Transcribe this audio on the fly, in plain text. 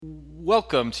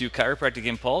Welcome to Chiropractic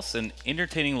Impulse, an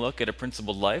entertaining look at a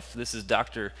principled life. This is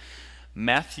Dr.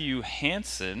 Matthew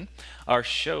Hansen. Our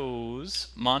show's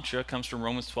mantra comes from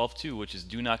Romans 12:2, which is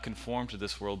do not conform to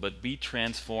this world, but be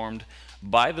transformed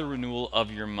by the renewal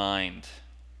of your mind.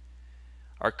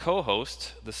 Our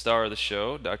co-host, the star of the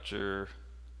show, Dr.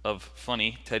 of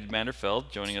Funny, Ted Manderfeld,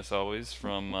 joining us always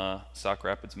from Sauk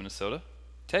Rapids, Minnesota.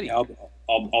 Teddy. Yeah,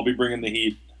 I'll be bringing the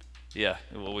heat. Yeah,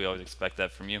 well, we always expect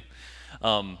that from you.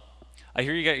 I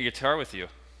hear you got your guitar with you.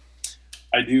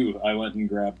 I do. I went and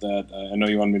grabbed that. I know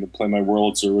you wanted me to play my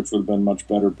Wurlitzer, which would have been much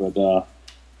better, but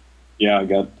yeah, I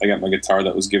got my guitar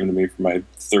that was given to me for my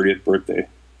 30th birthday.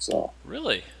 So.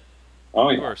 Really? Oh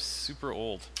yeah. You are super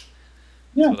old.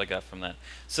 Yeah. That's what I got from that.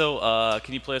 So,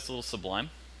 can you play us a little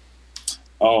Sublime?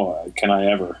 Oh, can I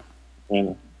ever?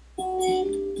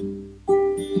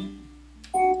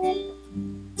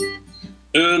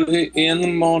 Early in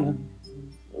the morning,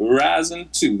 rising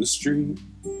to the street.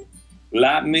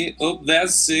 Light me up that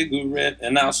cigarette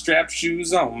and I'll strap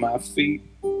shoes on my feet.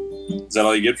 Is that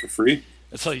all you get for free?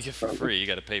 That's all you get for free. You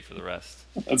got to pay for the rest.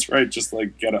 That's right. Just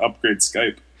like got to upgrade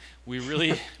Skype. We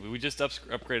just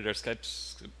upgraded our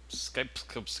Skype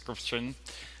subscription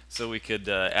so we could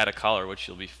add a caller, which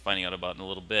you'll be finding out about in a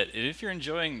little bit. And if you're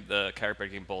enjoying the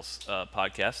Chiropractic Impulse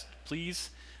podcast,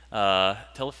 please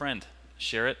tell a friend,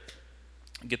 share it,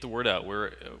 get the word out.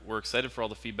 We're excited for all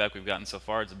the feedback we've gotten so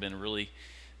far. It's been really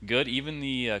good. Even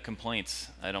the complaints,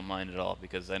 I don't mind at all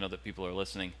because I know that people are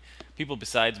listening. People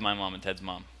besides my mom and Ted's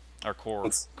mom, our core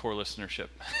listenership.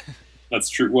 That's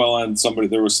true. Well, and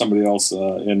there was somebody else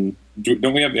don't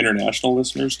we have international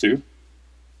listeners too?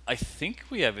 I think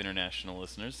we have international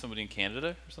listeners. Somebody in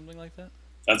Canada or something like that.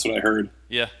 That's what I heard.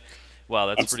 Yeah. Wow,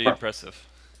 that's pretty impressive.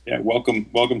 Yeah, welcome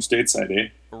stateside, eh?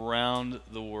 Around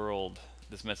the world,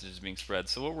 this message is being spread.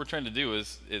 So what we're trying to do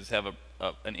is have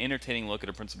an entertaining look at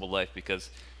a principled life, because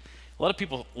a lot of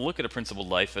people look at a principled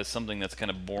life as something that's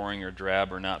kind of boring or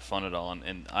drab or not fun at all,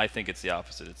 and I think it's the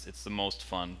opposite. It's the most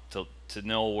fun to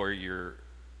know where your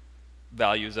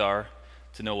values are,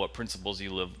 to know what principles you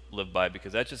live by,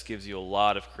 because that just gives you a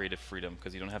lot of creative freedom,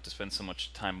 because you don't have to spend so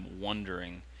much time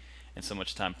wondering and so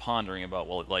much time pondering about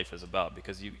what life is about,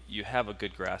 because you have a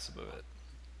good grasp of it.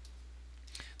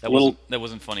 That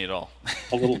wasn't funny at all.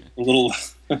 a little.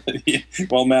 Yeah.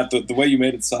 Well, Matt, the way you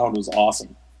made it sound was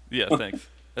awesome. Yeah, thanks.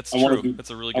 That's true. That's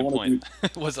a really good point.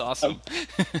 It was awesome.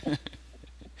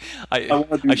 I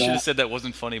should have said that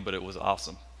wasn't funny, but it was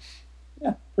awesome.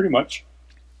 Yeah, pretty much.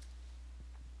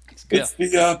 It's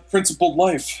the principled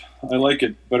life. I like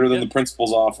it better than the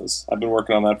principal's office. I've been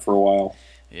working on that for a while.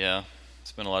 Yeah,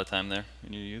 spent a lot of time there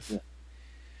in your youth. Yeah.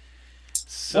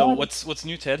 So what's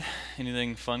new, Ted?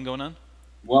 Anything fun going on?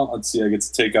 Well, let's see. I get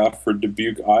to take off for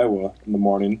Dubuque, Iowa in the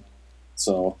morning.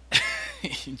 So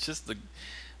just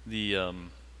the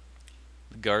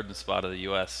garden spot of the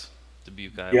U.S.,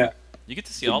 Dubuque, Iowa. Yeah. You get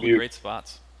to see all the great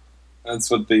spots. That's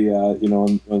what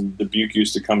when Dubuque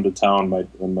used to come to town,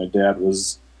 when my dad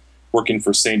was working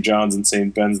for St. John's and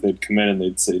St. Ben's, they'd come in and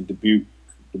they'd say, Dubuque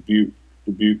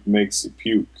makes you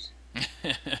puke.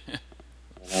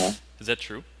 Is that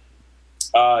true?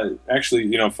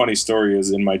 Actually, funny story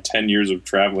is, in my 10 years of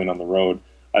traveling on the road,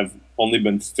 I've only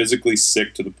been physically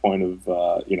sick to the point of,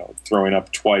 throwing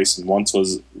up twice. And once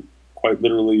was quite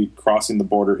literally crossing the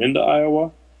border into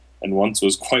Iowa, and once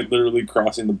was quite literally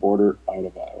crossing the border out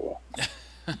of Iowa.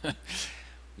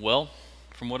 Well,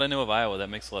 from what I know of Iowa, that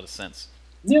makes a lot of sense.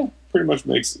 Yeah, pretty much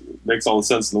makes all the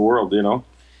sense in the world,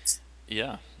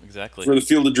 Yeah, exactly. Where the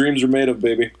field of dreams are made of,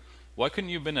 baby. Why couldn't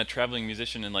you have been a traveling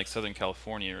musician in like Southern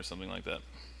California or something like that?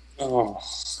 Oh,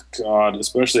 God,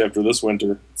 especially after this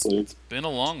winter. It's been a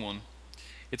long one.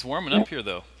 It's warming up here,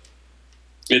 though.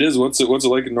 It is. What's it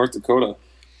like in North Dakota?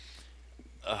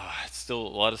 It's still a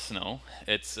lot of snow.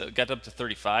 It's got up to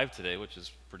 35 today, which is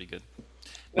pretty good.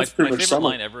 That's my pretty much favorite summer.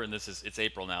 line ever, and it's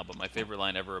April now, but my favorite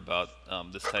line ever about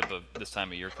this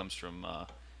time of year comes from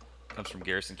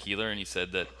Garrison Keillor, and he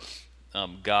said that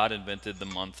God invented the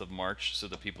month of March so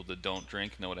that people that don't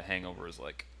drink know what a hangover is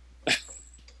like.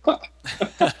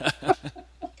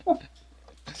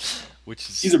 Which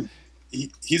is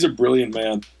he's a brilliant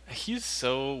man. He's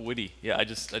so witty. Yeah, I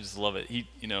just love it.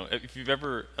 If you've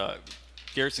ever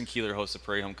Garrison Keillor hosts the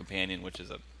Prairie Home Companion, which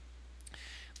is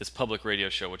this public radio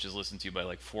show which is listened to by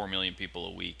like 4 million people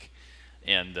a week,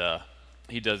 and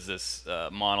he does this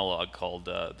monologue called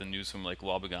 "The News from Lake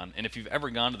Wabagon." And if you've ever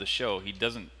gone to the show, he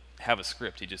doesn't have a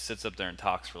script. He just sits up there and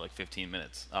talks for like 15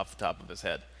 minutes off the top of his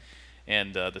head,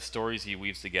 and the stories he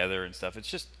weaves together and stuff. It's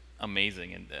just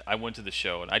amazing. And I went to the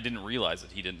show and I didn't realize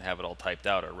that he didn't have it all typed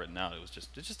out or written out. It's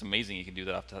just amazing he can do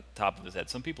that off the top of his head.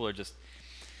 Some people are just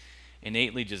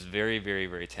innately just very, very,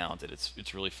 very talented.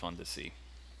 It's really fun to see.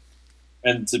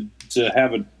 And to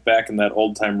have it back in that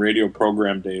old time radio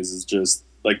program days is just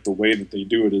like the way that they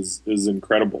do it is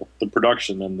incredible. The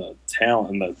production and the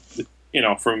talent and the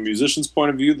from a musician's point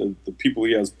of view, the people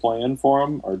he has playing for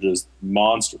him are just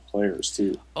monster players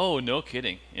too. Oh, no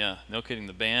kidding. Yeah, no kidding.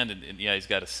 The band, and yeah, he's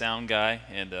got a sound guy,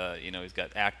 and he's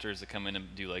got actors that come in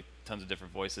and do like tons of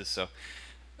different voices. So,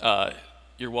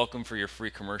 you're welcome for your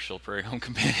free commercial, Prairie Home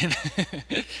Companion.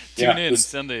 Tune in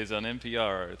Sundays on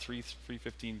NPR,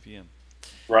 3:15 p.m.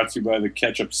 Brought to you by the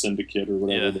Ketchup Syndicate or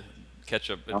whatever. Yeah,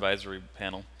 Ketchup Advisory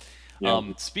Panel. Yeah,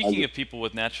 speaking of people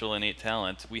with natural innate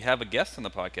talent, we have a guest on the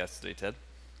podcast today, Ted.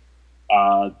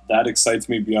 That excites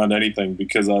me beyond anything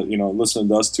because listening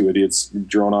to us two idiots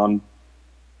drone on,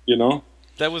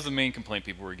 That was the main complaint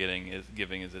people were giving is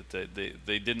that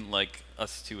they didn't like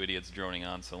us two idiots droning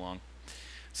on so long.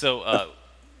 So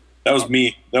that was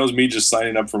me. That was me just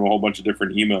signing up from a whole bunch of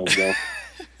different emails, though.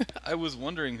 I was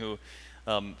wondering who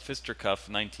Fistercuff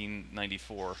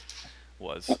 1994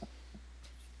 was.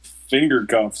 Finger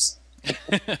cuffs.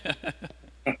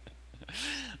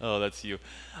 Oh, that's you.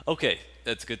 Okay,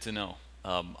 that's good to know.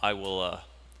 I will.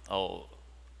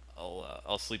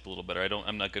 I'll sleep a little better.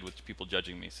 I'm not good with people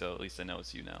judging me, so at least I know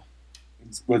it's you now.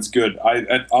 That's good.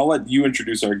 I'll let you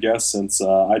introduce our guest since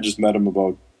I just met him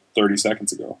about 30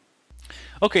 seconds ago.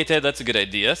 Okay, Ted, that's a good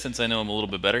idea since I know him a little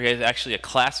bit better. He's actually a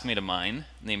classmate of mine.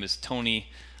 His name is Tony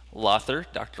Lother.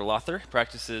 Dr. Lother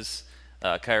practices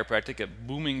chiropractic at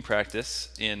Booming Practice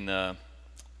in,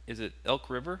 is it Elk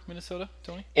River, Minnesota,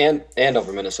 Tony?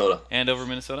 Andover, Minnesota. Andover,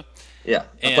 Minnesota? Yeah,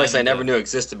 a place I never knew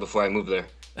existed before I moved there.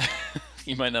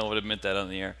 You might not would have meant that on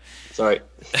the air. Sorry.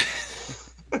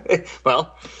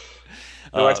 Well,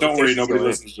 don't worry, nobody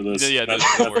listens to this. Yeah,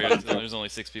 don't worry. There's only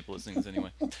 6 people listening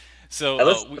anyway. So I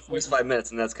listened to the first 5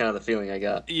 minutes, and that's kind of the feeling I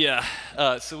got. Yeah.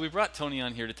 So we brought Tony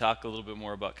on here to talk a little bit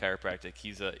more about chiropractic.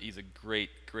 He's a great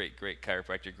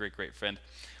chiropractor, great friend.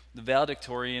 The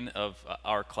valedictorian of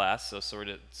our class. So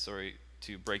sorry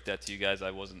to break that to you guys.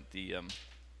 I wasn't the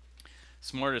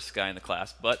smartest guy in the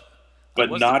class, but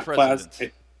not class.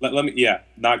 Hey,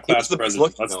 not class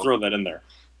president. Let's throw that in there.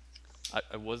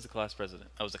 I was the class president.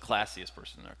 I was the classiest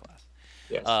person in our class.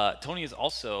 Yes. Tony is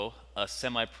also a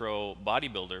semi-pro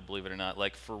bodybuilder, believe it or not,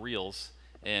 like for reals,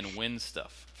 and wins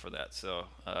stuff for that. So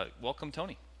welcome,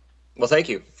 Tony. Well, thank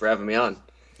you for having me on.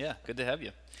 Yeah, good to have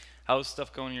you. How's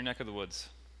stuff going in your neck of the woods?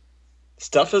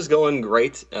 Stuff is going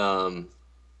great.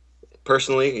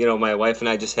 Personally, my wife and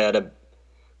I just had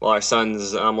our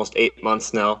son's almost 8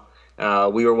 months now.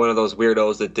 We were one of those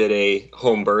weirdos that did a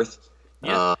home birth.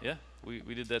 Yeah.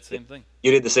 We did that same thing.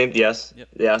 You did the same? Yes. Yep.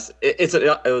 Yes. It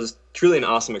was truly an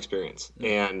awesome experience,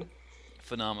 and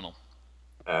phenomenal.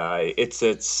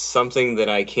 It's something that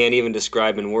I can't even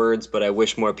describe in words, but I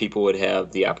wish more people would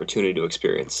have the opportunity to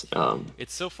experience.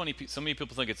 It's so funny. So many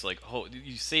people think it's like, oh,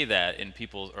 you say that, and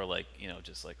people are like,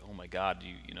 just like, oh my God,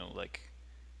 like,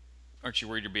 aren't you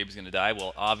worried your baby's going to die?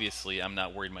 Well, obviously, I'm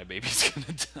not worried my baby's going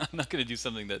to die. I'm not going to do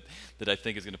something that I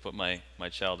think is going to put my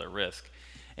child at risk.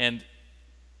 And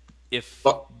if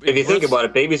you think about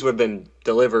it, babies would have been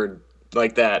delivered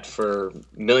like that for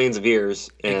millions of years.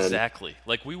 And exactly.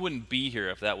 Like, we wouldn't be here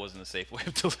if that wasn't a safe way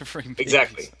of delivering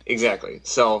babies. Exactly.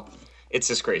 So it's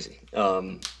just crazy.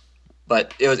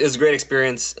 But it was a great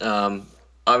experience.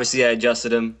 Obviously, I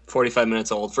adjusted him, 45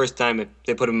 minutes old. First time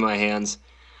they put him in my hands,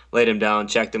 laid him down,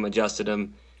 checked him, adjusted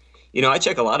him. I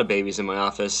check a lot of babies in my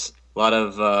office, a lot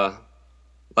of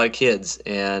kids,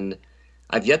 and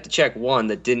I've yet to check one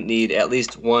that didn't need at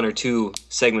least 1 or 2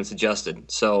 segments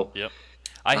adjusted. So, yep,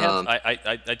 I have.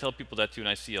 I tell people that too, and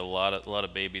I see a lot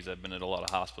of babies. I've been at a lot of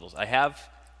hospitals. I have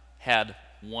had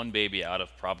one baby out of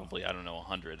probably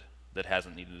 100 that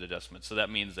hasn't needed adjustment. So that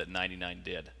means that 99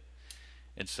 did,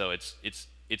 and so it's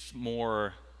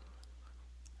more.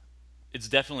 It's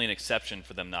definitely an exception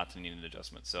for them not to need an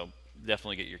adjustment. So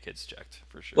definitely get your kids checked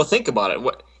for sure. Well, think about it.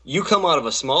 What you come out of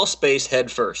a small space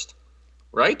head first,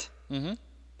 right? Mm-hmm.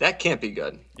 That can't be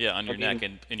good. Yeah, on your neck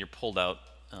and you're pulled out.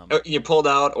 You're pulled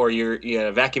out, or you got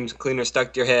a vacuum cleaner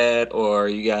stuck to your head, or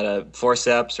you got a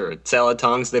forceps or salad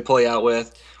tongs they pull you out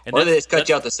with, or they just cut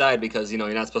you out the side because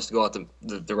you're not supposed to go out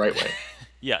the right way.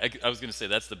 Yeah, I was going to say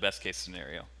that's the best case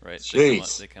scenario, right?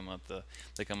 Jeez. They come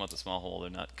out the small hole. They're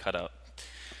not cut out.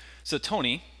 So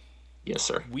Tony, yes,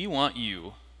 sir. We want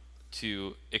you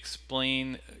to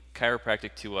explain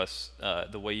chiropractic to us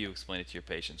the way you explain it to your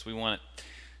patients. We want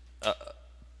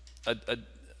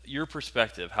your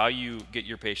perspective, how you get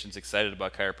your patients excited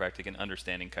about chiropractic and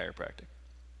understanding chiropractic.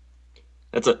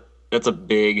 That's a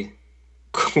big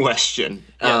question.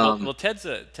 Yeah, well, Ted's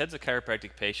a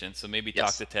chiropractic patient, so maybe talk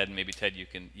Yes. to Ted, and maybe Ted, you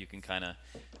can kind of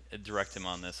direct him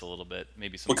on this a little bit.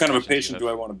 Maybe some What kind of a questions you patient do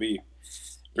I have. want to be,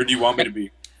 or do you want me to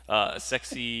be?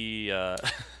 Sexy,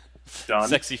 Done.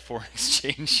 sexy foreign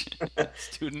exchange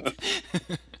student.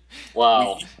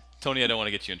 Wow. Tony, I don't want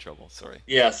to get you in trouble. Sorry.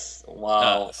 Yes.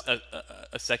 Wow.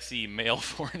 A sexy male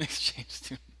foreign exchange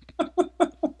student.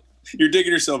 You're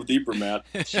digging yourself deeper, Matt.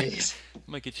 Jeez.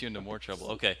 Might get you into more trouble.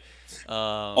 Okay.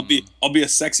 I'll be a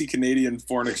sexy Canadian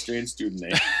foreign exchange student,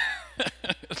 Nate.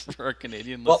 For our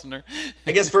Canadian Well, listener.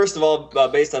 I guess first of all,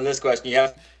 based on this question, you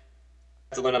have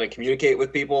to learn how to communicate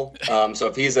with people. So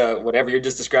if he's whatever you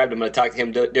just described, I'm going to talk to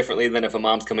him differently than if a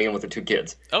mom's coming in with her 2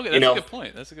 kids. Okay, that's a good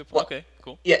point. That's a good point. Well, Okay,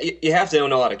 cool. Yeah, you have to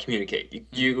know how to communicate.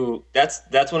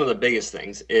 That's one of the biggest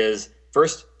things is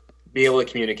first be able to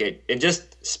communicate and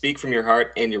just speak from your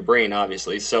heart and your brain,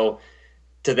 obviously. So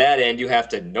to that end, you have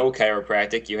to know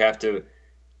chiropractic. You have to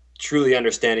truly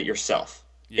understand it yourself.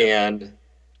 Yeah. And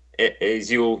as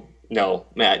you know,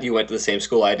 Matt, you went to the same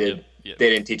school I did. Yep. They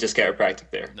didn't teach us chiropractic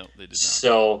there. No, they did not.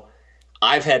 So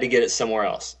I've had to get it somewhere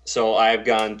else. So I've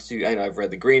gone to, I know I've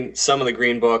read some of the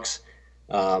green books.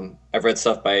 I've read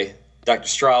stuff by Dr.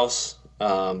 Strauss,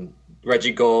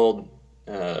 Reggie Gold,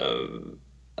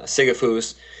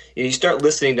 Sigafus. You start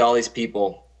listening to all these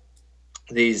people,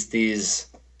 these Luminaries.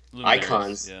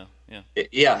 icons.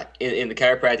 Yeah. In the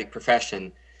chiropractic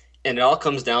profession. And it all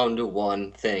comes down to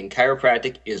one thing.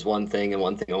 Chiropractic is one thing and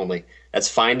one thing only. That's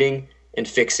finding and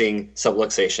fixing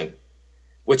subluxation,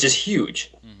 which is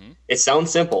huge. Mm-hmm. It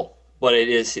sounds simple, but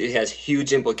it has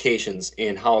huge implications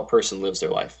in how a person lives their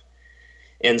life.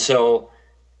 And so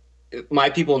my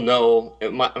people know,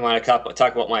 when I talk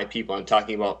about my people, I'm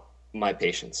talking about my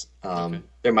patients. Okay.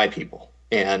 They're my people,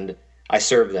 and I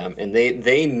serve them, and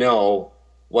they know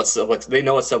what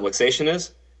subluxation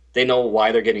is. They know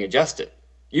why they're getting adjusted.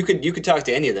 You could talk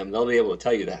to any of them; they'll be able to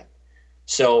tell you that.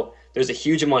 So there's a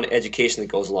huge amount of education that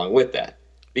goes along with that,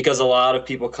 because a lot of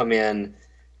people come in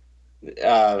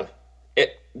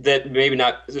that maybe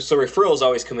not. So referrals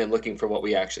always come in looking for what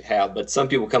we actually have, but some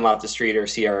people come off the street or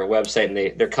see our website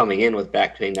and they're coming in with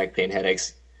back pain, neck pain,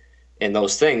 headaches, and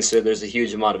those things. So there's a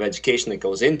huge amount of education that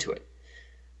goes into it.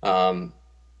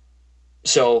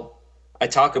 So I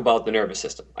talk about the nervous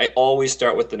system. I always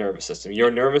start with the nervous system.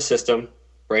 Your nervous system,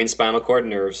 brain, spinal cord,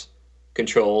 nerves,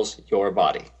 controls your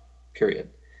body, period.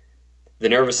 The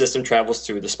nervous system travels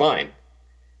through the spine.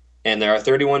 And there are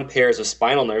 31 pairs of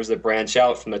spinal nerves that branch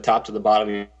out from the top to the bottom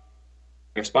of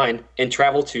your spine and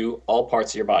travel to all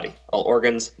parts of your body, all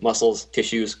organs, muscles,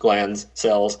 tissues, glands,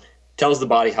 cells, tells the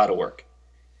body how to work.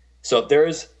 So if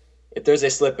there's a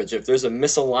slippage, if there's a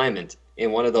misalignment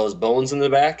in one of those bones in the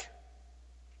back,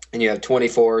 and you have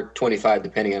 24, 25,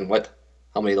 depending on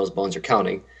how many of those bones you're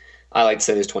counting. I like to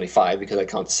say there's 25 because I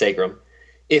count the sacrum.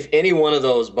 If any one of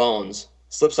those bones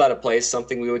slips out of place,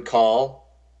 something we would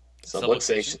call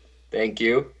subluxation. Thank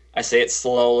you. I say it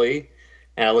slowly,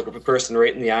 and I look at the person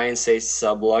right in the eye and say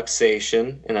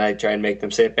subluxation, and I try and make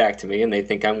them say it back to me, and they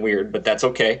think I'm weird, but that's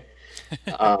okay.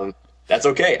 That's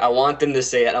okay. I want them to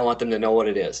say it. I want them to know what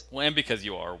it is. Well, and because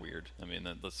you are weird. I mean,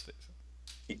 let's face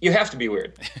it. You have to be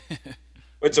weird.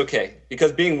 It's okay,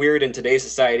 because being weird in today's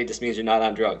society just means you're not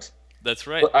on drugs. That's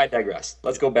right. But I digress.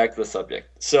 Let's go back to the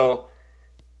subject. So,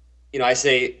 I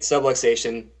say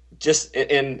subluxation,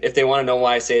 and if they want to know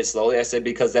why I say it slowly, I say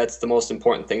because that's the most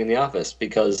important thing in the office,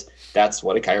 because that's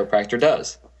what a chiropractor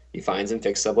does. He finds and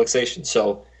fixes subluxation.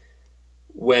 So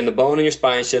when the bone in your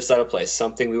spine shifts out of place,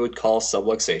 something we would call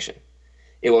subluxation,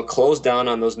 it will close down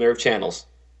on those nerve channels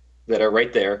that are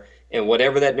right there, and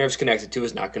whatever that nerve's connected to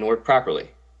is not going to work properly.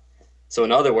 So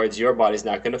in other words, your body's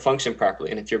not going to function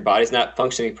properly. And if your body's not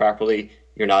functioning properly,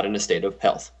 you're not in a state of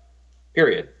health,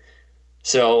 period.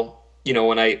 So,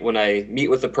 when I meet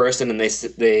with a person and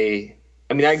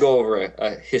I go over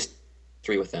a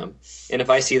history with them. And if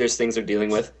I see there's things they're dealing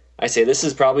with, I say, this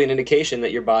is probably an indication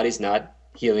that your body's not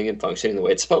healing and functioning the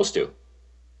way it's supposed to.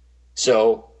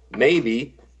 So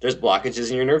maybe there's blockages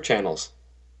in your nerve channels.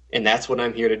 And that's what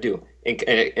I'm here to do. And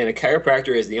a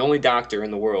chiropractor is the only doctor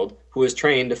in the world who is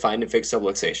trained to find and fix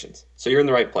subluxations. So you're in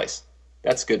the right place.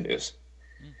 That's good news.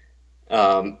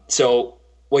 So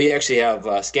we actually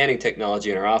have scanning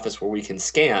technology in our office where we can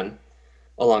scan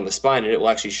along the spine, and it will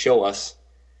actually show us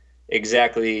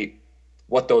exactly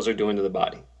what those are doing to the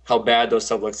body, how bad those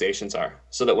subluxations are,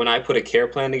 so that when I put a care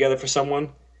plan together for someone,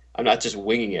 I'm not just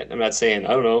winging it. I'm not saying, I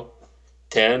don't know,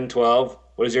 10, 12,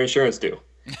 what does your insurance do?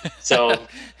 So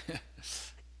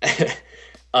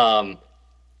I'm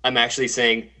actually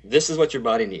saying, this is what your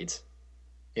body needs,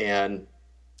 and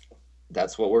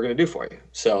that's what we're going to do for you.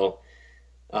 So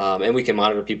and we can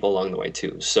monitor people along the way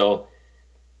too. So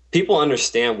people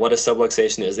understand what a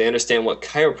subluxation is. They understand what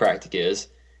chiropractic is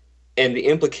and the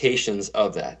implications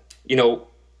of that.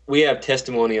 We have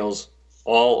testimonials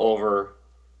all over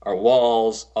our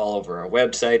walls, all over our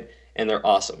website, and they're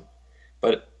awesome.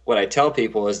 But what I tell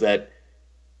people is that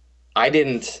I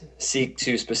didn't seek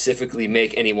to specifically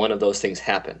make any one of those things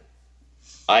happen.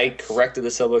 I corrected the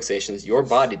subluxations. Your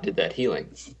body did that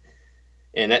healing.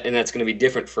 And that's going to be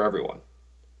different for everyone.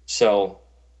 So,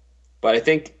 but I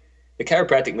think the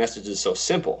chiropractic message is so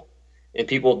simple, and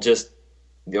people just,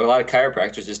 a lot of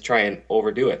chiropractors just try and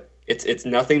overdo it. It's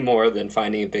nothing more than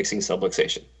finding and fixing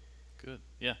subluxation. Good.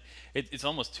 Yeah. It's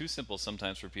almost too simple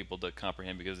sometimes for people to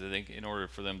comprehend, because they think in order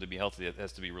for them to be healthy, it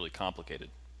has to be really complicated.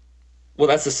 Well,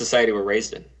 that's the society we're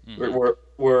raised in. Mm-hmm.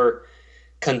 We're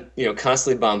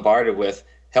constantly bombarded with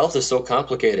health is so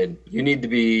complicated. You need to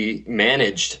be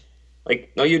managed.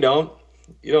 Like, no, you don't.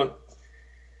 You don't.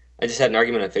 I just had an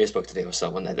argument on Facebook today with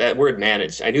someone that word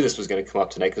managed. I knew this was going to come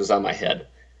up tonight because it was on my head.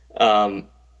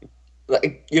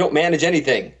 You don't manage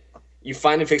anything. You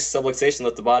find and fix the subluxation,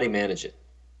 let the body manage it.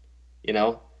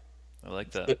 I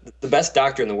like that. The best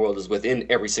doctor in the world is within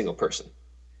every single person.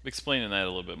 Explain that a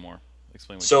little bit more.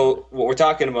 Explain what we're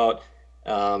talking about,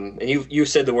 and you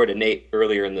said the word innate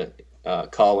earlier in the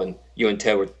call when you and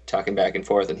Ted were talking back and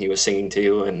forth, and he was singing to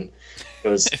you, and it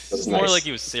was more nice. like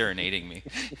he was serenading me.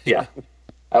 Yeah,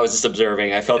 I was just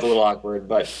observing. I felt a little awkward,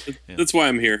 but that's why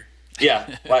I'm here.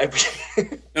 Yeah,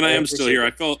 and I am still here.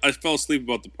 I fell asleep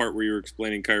about the part where you were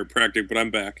explaining chiropractic, but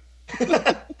I'm back.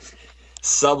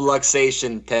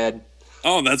 Subluxation, Ted.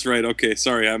 Oh, that's right. Okay,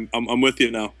 sorry. I'm with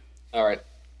you now. All right.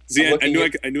 See, I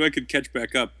knew I could catch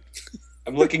back up.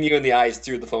 I'm looking you in the eyes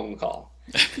through the phone call.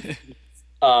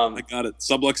 I got it.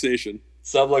 Subluxation.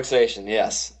 Subluxation,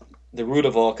 yes. The root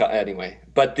of all. Anyway,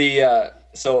 but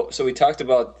so we talked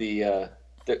about the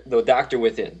doctor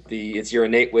within. It's your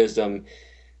innate wisdom.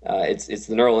 It's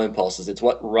the neural impulses. It's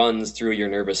what runs through your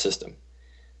nervous system.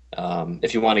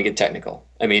 If you want to get technical,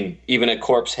 I mean, even a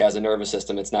corpse has a nervous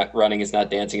system. It's not running. It's not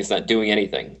dancing. It's not doing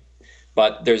anything.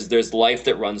 But there's life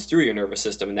that runs through your nervous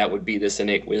system, and that would be this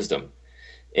innate wisdom,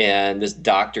 and this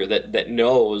doctor that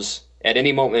knows at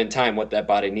any moment in time what that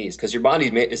body needs, because your body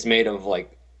is made of,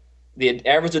 like, the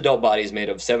average adult body is made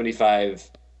of 75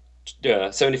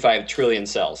 trillion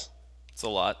cells. It's a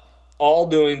lot. All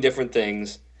doing different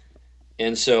things,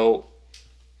 and so,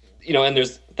 and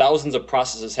there's thousands of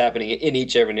processes happening in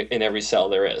in every cell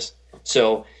there is.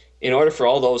 So, in order for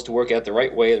all those to work at the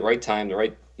right way, the right time,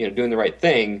 doing the right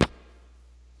thing,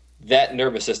 that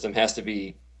nervous system has to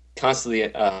be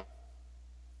constantly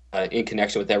in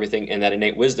connection with everything, and that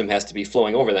innate wisdom has to be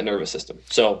flowing over that nervous system.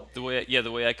 So the way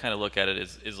I kind of look at it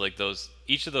is like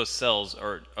each of those cells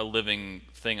are a living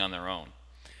thing on their own.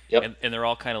 Yep. And they're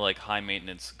all kind of like high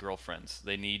maintenance girlfriends.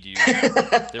 They need you.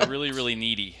 They're really, really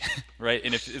needy, right?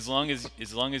 And as long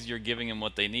as you're giving them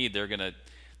what they need, they're gonna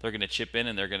chip in,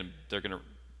 and they're gonna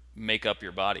make up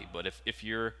your body. But if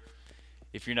you're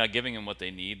not giving them what they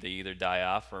need, they either die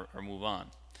off or move on.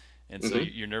 And so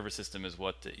your nervous system is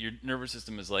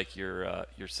like your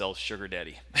cell's sugar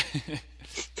daddy.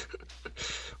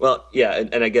 Well, yeah,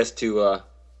 and I guess to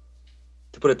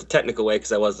put it the technical way,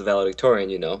 because I was the valedictorian,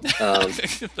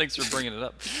 Thanks for bringing it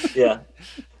up. Yeah,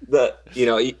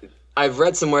 I've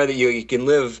read somewhere that you can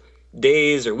live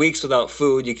days or weeks without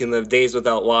food, you can live days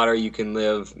without water, you can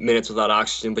live minutes without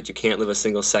oxygen, but you can't live a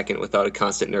single second without a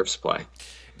constant nerve supply.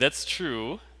 That's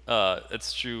true.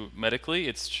 It's true medically.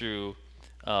 It's true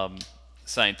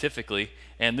scientifically,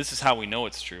 and this is how we know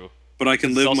it's true. But I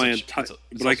can live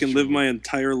my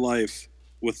entire life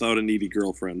without a needy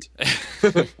girlfriend.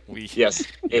 Yes,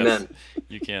 amen.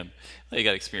 You can. You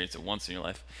got to experience it once in your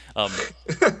life.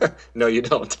 No, you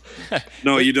don't.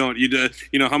 No, you don't. You do.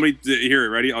 How many? Here,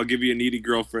 ready? I'll give you a needy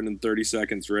girlfriend in 30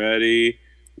 seconds. Ready?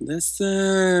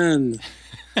 Listen.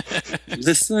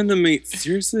 Listen to me.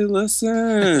 Seriously,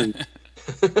 listen.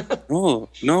 Oh,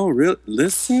 no, real.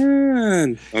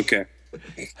 Listen. Okay.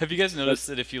 Have you guys noticed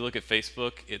that if you look at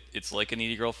Facebook, it's like a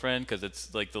needy girlfriend, because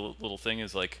it's like the little thing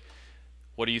is like,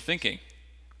 what are you thinking?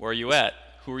 Where are you at?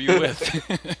 Who are you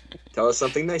with? Tell us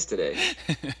something nice today.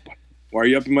 Why are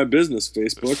you up in my business,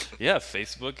 Facebook? Yeah,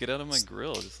 Facebook, get out of my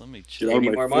grill. Just let me chill. Give me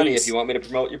more money if you want me to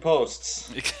promote your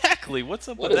posts. Exactly. What's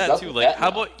up with that, too? Like, how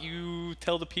about you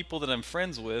tell the people that I'm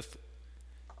friends with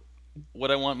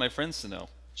what I want my friends to know?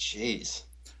 Jeez.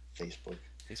 Facebook.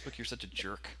 Facebook, you're such a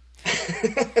jerk.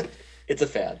 It's a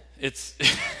fad. It's...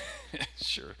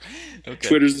 Sure. Okay.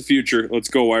 Twitter's the future. Let's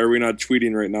go. Why are we not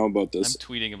tweeting right now about this? I'm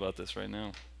tweeting about this right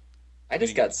now. I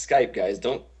just got Skype, guys.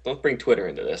 Don't bring Twitter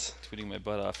into this. Tweeting my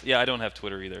butt off. Yeah, I don't have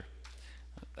Twitter either.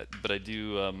 but I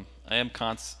do. I'm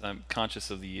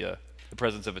conscious of the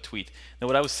presence of a tweet. Now,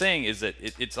 what I was saying is that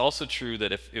it's also true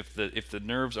that if the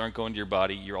nerves aren't going to your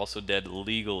body, you're also dead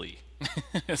legally.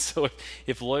 So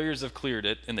if lawyers have cleared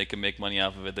it and they can make money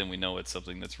off of it, then we know it's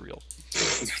something that's real.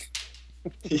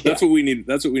 Yeah. That's what we need.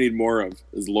 That's what we need more of,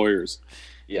 is lawyers.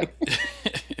 Yeah.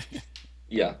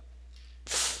 Yeah.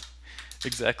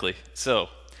 Exactly. So,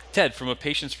 Ted, from a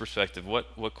patient's perspective,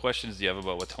 what questions do you have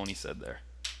about what Tony said there?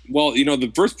 Well,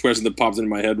 the first question that popped into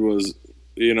my head was,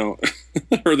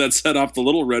 or that set off the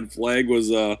little red flag was,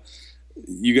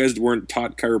 you guys weren't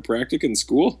taught chiropractic in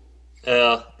school?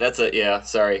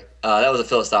 Sorry. That was a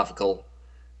philosophical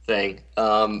thing.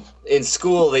 In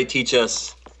school, they teach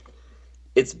us,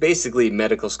 it's basically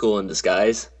medical school in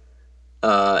disguise.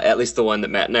 At least the one that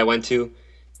Matt and I went to.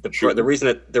 Sure. The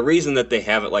reason that they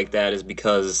have it like that is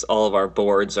because all of our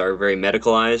boards are very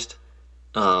medicalized.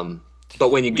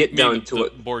 But when you get down to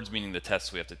it, boards meaning the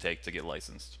tests we have to take to get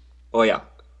licensed. oh yeah,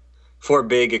 4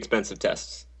 big expensive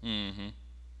tests.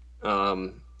 Mm-hmm.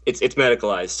 It's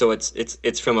medicalized, so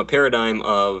it's from a paradigm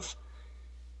of,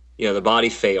 the body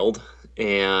failed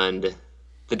and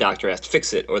the doctor has to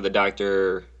fix it, or the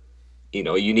doctor,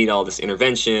 you need all this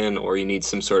intervention, or you need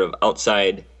some sort of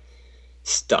outside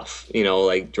stuff,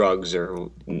 like drugs or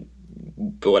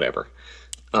whatever.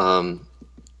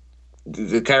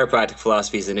 The chiropractic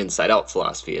philosophy is an inside-out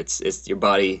philosophy. It's your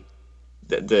body.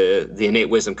 The innate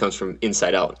wisdom comes from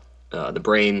inside out. The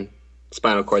brain,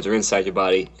 spinal cords are inside your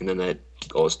body, and then that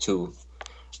goes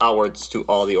outwards to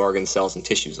all the organ cells and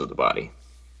tissues of the body.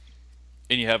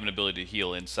 And you have an ability to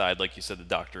heal inside, like you said. The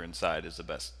doctor inside is the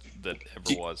best that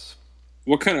ever was.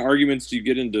 What kind of arguments do you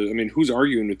get into? I mean, who's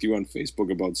arguing with you on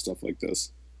Facebook about stuff like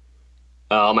this?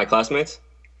 All my classmates.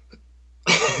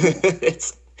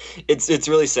 It's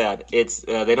really sad.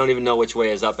 They don't even know which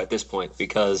way is up at this point,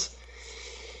 because.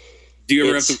 Do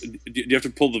you have to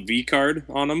pull the V card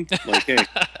on them? Like, hey,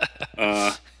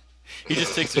 he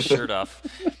just takes his shirt off.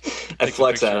 I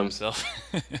flex at him. Himself.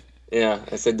 Yeah,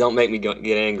 I said, don't make me get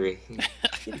angry.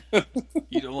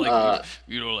 You don't like me.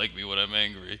 You don't like me when I'm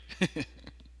angry.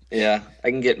 Yeah, I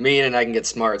can get mean and I can get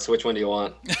smart. So which one do you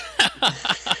want?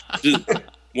 just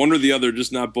one or the other,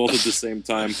 just not both at the same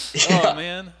time. Yeah. Oh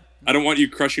man. I don't want you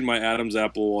crushing my Adam's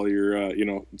apple while you're,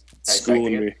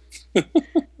 schooling me.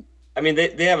 I mean,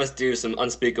 they have us do some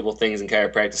unspeakable things in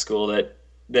chiropractic school that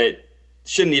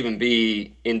shouldn't even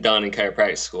be done in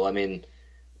chiropractic school. I mean,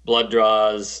 blood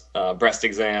draws, breast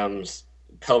exams,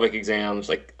 pelvic exams,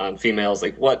 like on females.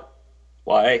 Like, what?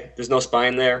 Why? There's no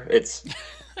spine there. It's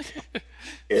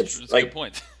It's like a good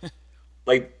point.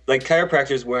 like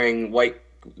chiropractors wearing white,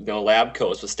 lab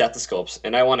coats with stethoscopes,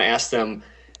 and I want to ask them,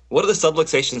 what do the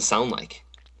subluxations sound like?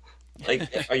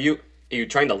 Like, are you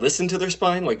trying to listen to their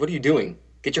spine? Like, what are you doing?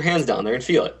 Get your hands down there and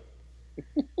feel it.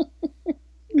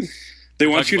 They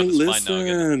want you to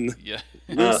listen. Yeah.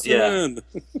 Listen.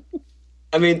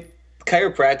 I mean,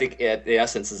 chiropractic at the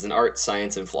essence is an art,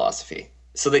 science, and philosophy.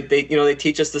 So they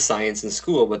teach us the science in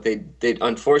school, but they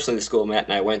unfortunately, the school Matt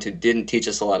and I went to didn't teach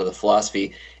us a lot of the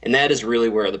philosophy, and that is really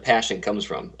where the passion comes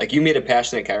from. Like, you meet a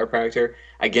passionate chiropractor,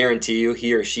 I guarantee you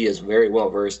he or she is very well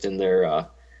versed in their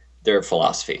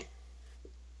philosophy.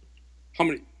 How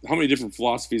many different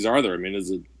philosophies are there? I mean,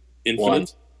 is it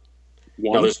infinite?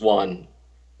 One? No, there's one.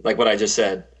 Like what I just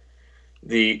said,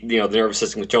 the nervous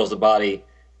system controls the body.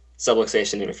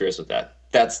 Subluxation interferes with that.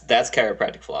 That's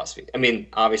chiropractic philosophy. I mean,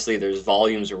 obviously there's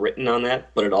volumes written on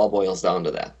that, but it all boils down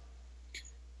to that.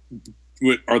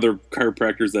 Are there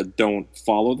chiropractors that don't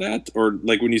follow that? Or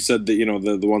like when you said that,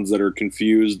 the ones that are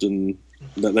confused and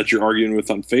that you're arguing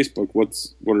with on Facebook,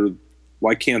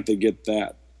 why can't they get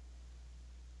that?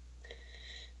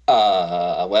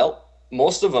 Well,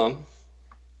 most of them.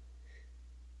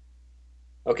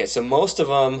 Okay, so most of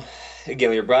them, again,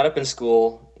 when you're brought up in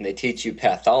school and they teach you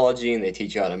pathology and they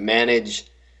teach you how to manage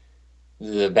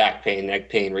the back pain, neck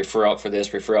pain, refer out for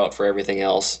this, refer out for everything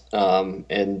else,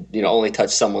 and only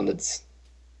touch someone that's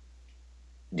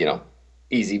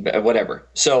easy, whatever.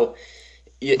 So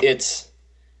it's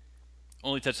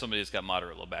only touch somebody that's got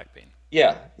moderate low back pain.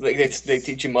 Yeah, they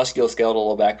teach you musculoskeletal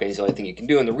low back pain is the only thing you can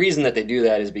do, and the reason that they do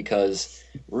that is because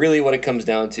really what it comes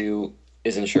down to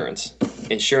is insurance.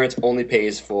 Insurance only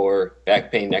pays for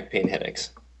back pain, neck pain,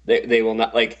 headaches. They will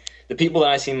not, like the people that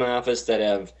I see in my office that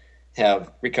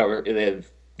have recovered, they've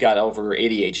got over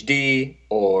ADHD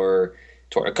or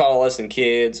torticollis in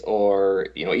kids or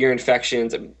ear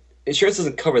infections. Insurance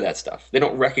doesn't cover that stuff. They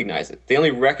don't recognize it. They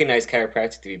only recognize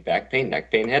chiropractic to be back pain,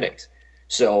 neck pain, headaches.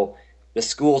 So the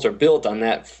schools are built on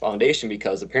that foundation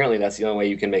because apparently that's the only way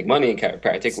you can make money in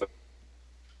chiropractic,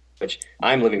 which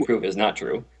I'm living proof is not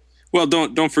true. Well,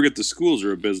 don't forget the schools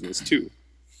are a business too.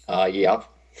 Yeah.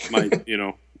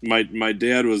 My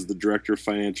dad was the director of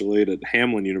financial aid at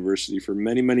Hamline University for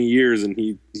many years, and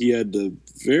he had to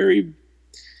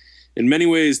in many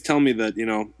ways tell me that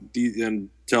and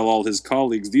tell all his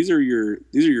colleagues, these are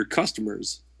your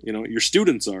customers. Your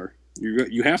students are.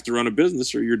 You have to run a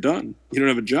business or you're done. You don't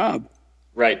have a job.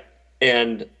 Right.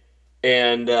 And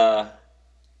when I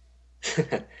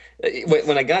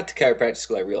got to chiropractic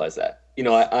school, I realized that.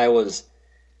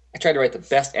 I tried to write the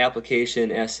best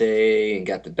application essay and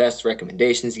got the best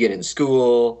recommendations to get in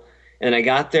school. And I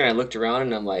got there and I looked around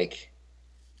and I'm like,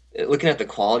 looking at the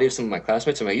quality of some of my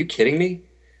classmates, I'm like, are you kidding me?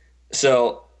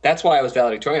 So that's why I was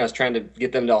valedictorian. I was trying to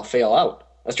get them to all fail out.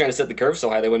 I was trying to set the curve so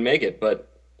high they wouldn't make it,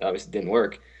 but obviously it didn't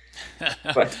work.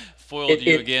 But Foiled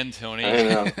you again, Tony. I don't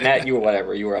know. Matt, you were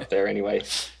whatever. You were up there anyway.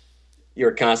 You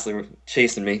were constantly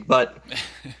chasing me. But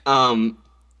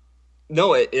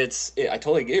no, I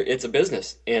totally get it. It's a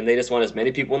business, and they just want as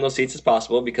many people in those seats as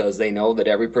possible because they know that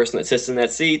every person that sits in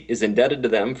that seat is indebted to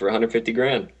them for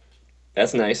 $150,000.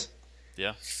 That's nice.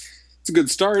 Yeah, it's a good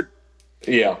start.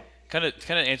 Yeah. Kind of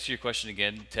answer your question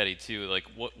again, Teddy. Too, like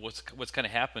what's kind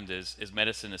of happened is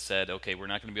medicine has said, okay, we're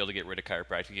not going to be able to get rid of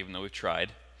chiropractic even though we've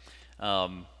tried,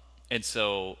 and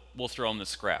so we'll throw in this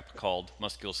scrap called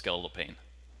musculoskeletal pain,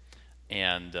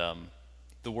 and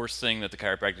the worst thing that the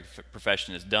chiropractic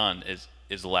profession has done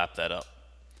is lap that up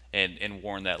and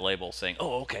worn that label saying,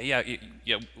 oh, okay,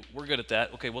 yeah, we're good at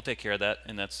that. Okay, we'll take care of that.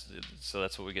 And that's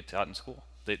what we get taught in school.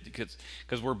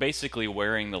 Because we're basically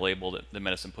wearing the label that the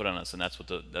medicine put on us, and that's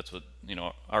what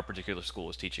our particular school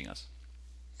is teaching us.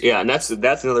 Yeah, and that's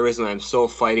another reason I'm so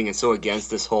fighting and so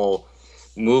against this whole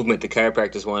movement. The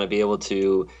chiropractors want to be able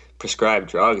to prescribe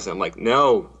drugs. I'm like,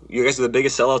 no, you guys are the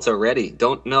biggest sellouts already.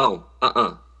 Don't know.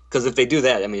 Because if they do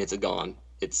that, I mean, it's a gone.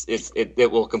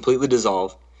 It will completely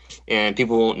dissolve, and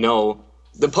people won't know.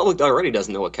 The public already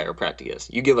doesn't know what chiropractic is.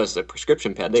 You give us a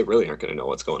prescription pad, they really aren't going to know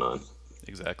what's going on.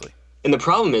 Exactly. And the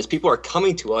problem is people are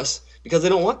coming to us because they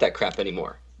don't want that crap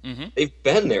anymore. Mm-hmm. They've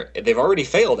been there. They've already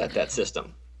failed at that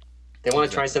system. They want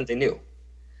to try something new.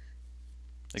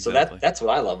 Exactly. So that's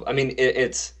what I love. I mean,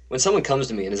 it's when someone comes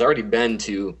to me and has already been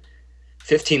to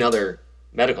 15 other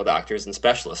medical doctors and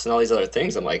specialists and all these other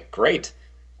things, I'm like, great.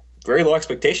 Very low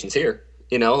expectations here.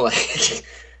 Like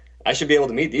I should be able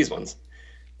to meet these ones.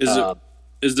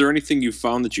 Is there anything you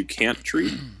found that you can't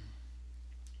treat?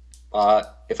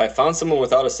 If I found someone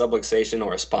without a subluxation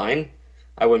or a spine,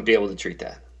 I wouldn't be able to treat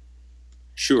that.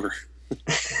 Sure.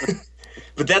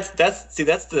 But that's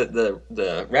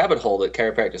the rabbit hole that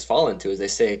chiropractors fall into is they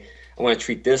say, I want to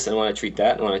treat this, and I want to treat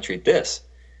that, and I want to treat this.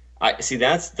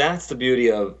 That's the beauty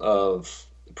of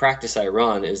the practice I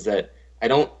run is that I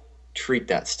don't treat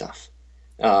that stuff.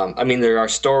 I mean, there are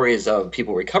stories of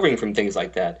people recovering from things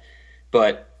like that,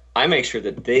 but I make sure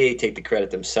that they take the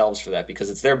credit themselves for that because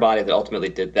it's their body that ultimately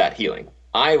did that healing.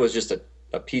 I was just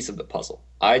a piece of the puzzle.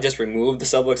 I just removed the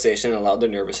subluxation and allowed their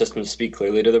nervous system to speak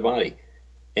clearly to their body.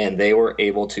 And they were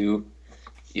able to,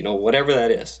 whatever that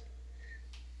is.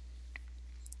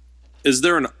 Is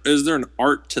there an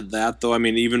art to that, though? I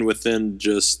mean, even within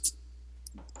just,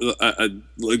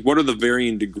 like, what are the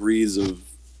varying degrees of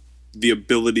the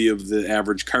ability of the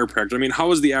average chiropractor? I mean,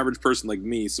 how is the average person like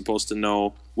me supposed to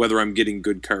know whether I'm getting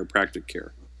good chiropractic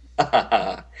care?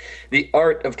 The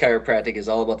art of chiropractic is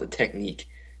all about the technique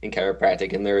in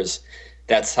chiropractic, and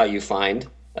that's how you find,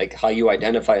 like, how you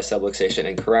identify a subluxation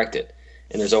and correct it.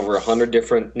 And there's over 100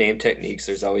 different named techniques.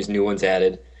 There's always new ones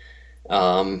added.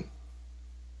 I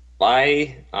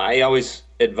always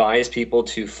advise people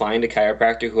to find a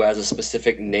chiropractor who has a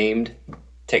specific named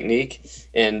technique,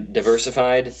 and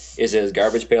diversified is as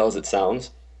garbage pail as it sounds.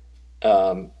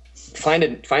 Find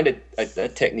a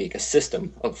technique, a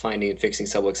system of finding and fixing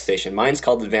subluxation. Mine's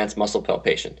called advanced muscle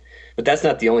palpation, but that's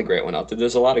not the only great one out there.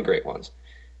 There's a lot of great ones,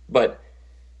 but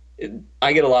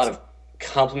I get a lot of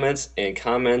compliments and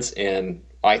comments, and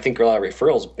I think a lot of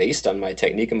referrals based on my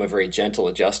technique. I'm a very gentle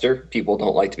adjuster. People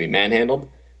don't like to be manhandled.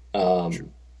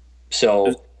 So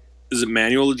is it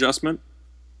manual adjustment?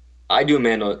 I do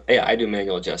manual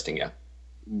adjusting. Yeah.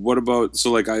 What about,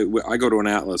 so like I go to an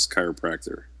Atlas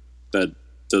chiropractor that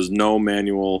does no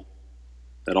manual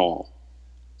at all.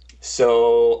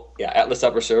 So yeah, Atlas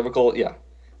upper cervical. Yeah.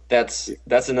 That's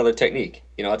another technique.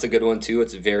 It's a good one too.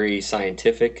 It's very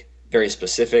scientific, very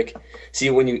specific. See,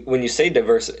 when you say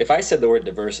diverse, if I said the word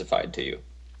diversified to you,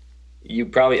 you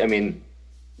probably, I mean,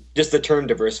 just the term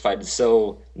diversified is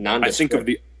so nondescript.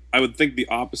 I would think the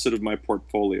opposite of my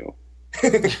portfolio.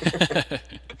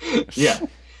 Yeah.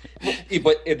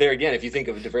 But there again, if you think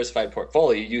of a diversified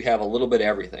portfolio, you have a little bit of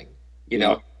everything.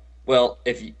 Yeah. Well,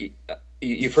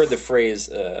 you've heard the phrase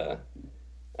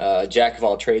 "jack of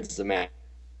all trades is a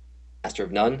master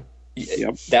of none."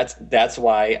 Yep. That's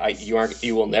why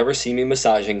you will never see me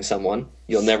massaging someone.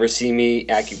 You'll never see me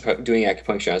doing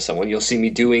acupuncture on someone. You'll see me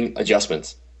doing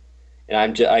adjustments,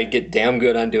 and I get damn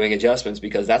good on doing adjustments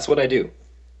because that's what I do.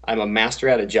 I'm a master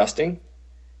at adjusting,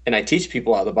 and I teach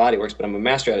people how the body works, but I'm a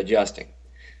master at adjusting.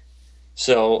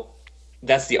 So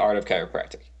that's the art of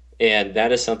chiropractic, and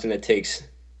that is something that takes.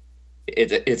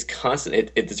 It's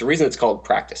constant. It's the reason it's called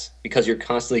practice, because you're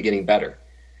constantly getting better.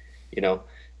 You know.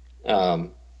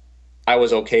 I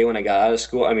was okay when I got out of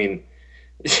school. I mean,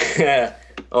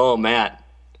 oh, Matt,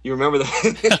 you remember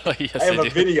that? Oh, yes, I have I a do.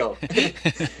 video.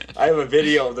 I have a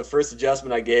video of the first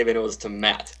adjustment I gave, and it was to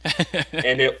Matt.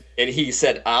 And he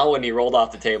said, ow, and he rolled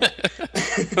off the table.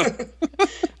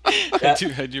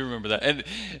 I do remember that. And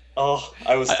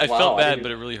I felt bad,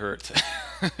 but it really hurt.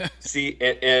 See,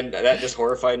 and that just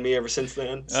horrified me ever since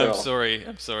then. So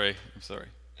I'm sorry.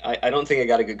 I don't think I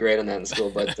got a good grade on that in school,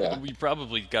 but We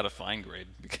probably got a fine grade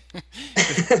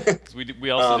because we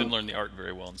also didn't learn the art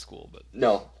very well in school. But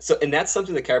no. So, and that's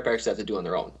something that chiropractors have to do on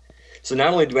their own. So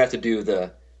not only do we have to do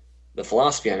the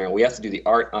philosophy on our own, we have to do the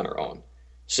art on our own.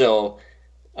 So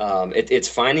it's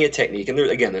finding a technique, and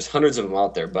there's hundreds of them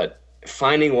out there, but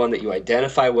finding one that you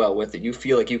identify well with, that you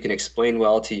feel like you can explain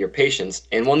well to your patients,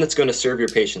 and one that's going to serve your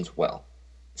patients well.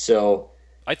 So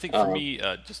I think for me,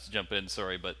 just to jump in,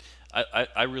 sorry, but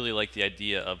I really like the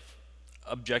idea of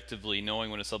objectively knowing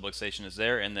when a subluxation is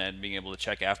there and then being able to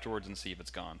check afterwards and see if it's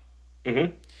gone.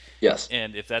 Mm-hmm. Yes.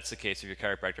 And if that's the case, if your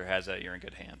chiropractor has that, you're in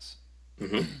good hands.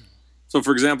 Mm-hmm. So,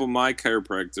 for example, my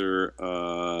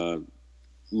chiropractor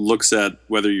looks at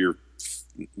whether you're.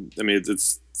 I mean,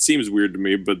 it seems weird to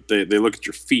me, but they look at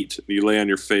your feet. You lay on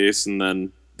your face, and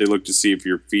then they look to see if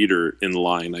your feet are in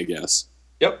line, I guess.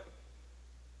 Yep.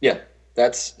 Yeah.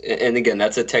 And again,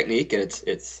 that's a technique, and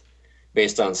it's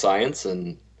based on science,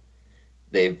 and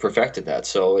they've perfected that.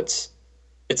 So it's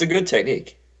a good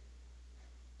technique.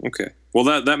 Okay. Well,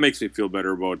 that makes me feel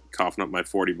better about coughing up my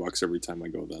 $40 every time I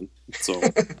go then. So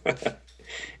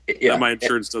yeah. that my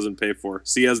insurance doesn't pay for.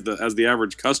 See, as the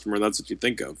average customer, that's what you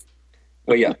think of.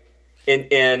 Well, yeah.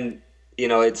 And you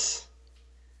know, it's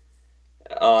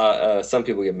some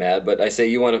people get mad, but I say,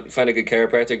 you want to find a good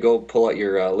chiropractor, go pull out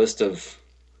your list of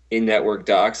in-network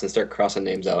docs and start crossing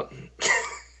names out.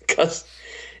 Because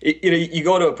you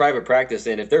go to a private practice,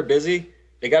 and if they're busy,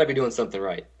 they got to be doing something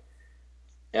right.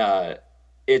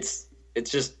 It's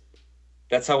just,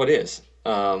 that's how it is.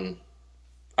 I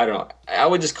don't know. I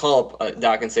would just call up a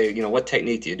doc and say, what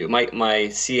technique do you do? My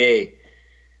CA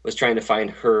was trying to find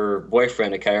her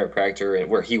boyfriend a chiropractor and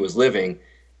where he was living,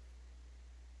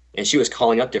 and she was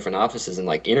calling up different offices and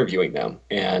like interviewing them,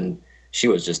 and she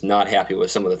was just not happy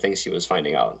with some of the things she was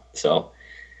finding out. So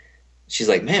she's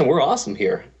like, man, we're awesome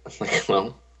here. I'm like,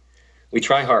 well, we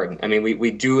try hard. I mean,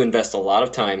 we do invest a lot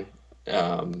of time.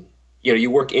 You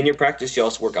work in your practice, you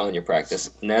also work on your practice,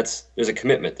 and there's a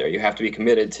commitment there. You have to be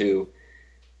committed to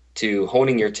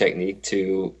honing your technique,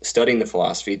 to studying the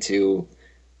philosophy, to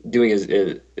doing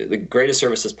the greatest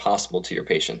services possible to your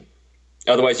patient.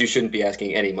 Otherwise, you shouldn't be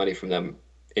asking any money from them,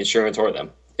 insurance or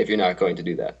them, if you're not going to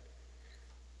do that.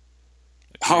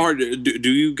 How hard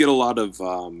do you get a lot of?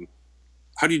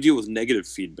 How do you deal with negative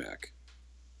feedback?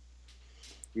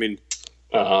 I mean,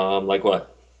 like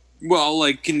what? Well,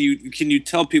 like, can you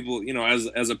tell people,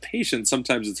 as a patient,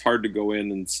 sometimes it's hard to go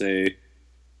in and say,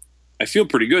 I feel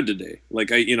pretty good today.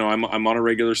 Like I'm on a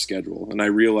regular schedule, and I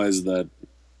realize that,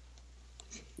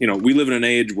 we live in an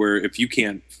age where if you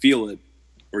can't feel it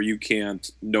or you can't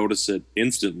notice it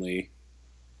instantly,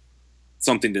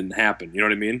 something didn't happen. You know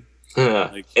what I mean?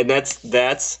 And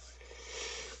that's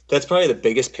probably the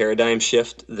biggest paradigm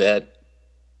shift that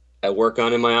I work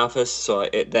on in my office. So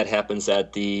that happens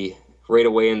right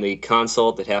away in the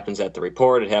consult. It happens at the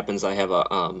report. It happens. I have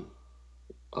a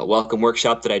welcome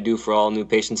workshop that I do for all new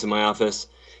patients in my office,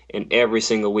 and every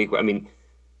single week. I mean,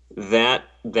 that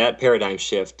paradigm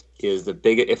shift is the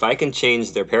biggest. If I can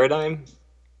change their paradigm,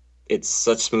 it's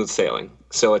such smooth sailing.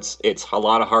 So it's a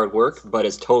lot of hard work, but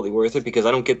it's totally worth it, because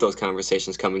I don't get those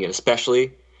conversations coming in,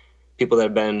 especially people that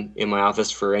have been in my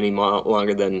office for any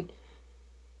longer than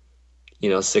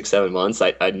 6-7 months.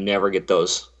 I never get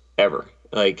those ever.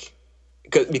 Like,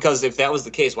 because if that was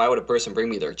the case, why would a person bring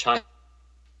me their child?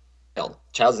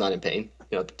 Child's not in pain,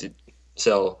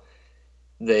 So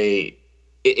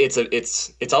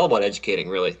it's all about educating,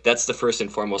 really. That's the first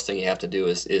and foremost thing you have to do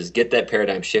is get that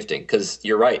paradigm shifting. Because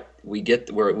you're right, we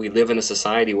live in a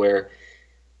society where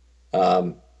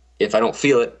if I don't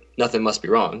feel it, nothing must be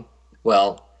wrong.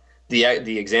 Well,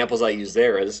 the examples I use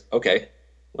there is, okay,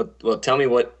 Well, tell me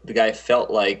what the guy felt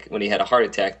like when he had a heart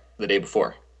attack the day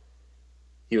before.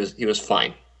 He was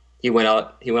fine. He went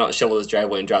out and shoveled his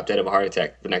driveway and dropped dead of a heart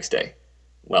attack the next day.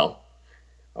 Well,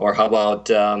 or how about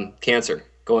cancer?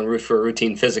 Going for a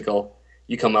routine physical,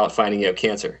 you come out finding you have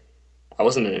cancer. I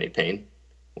wasn't in any pain.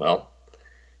 Well,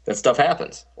 that stuff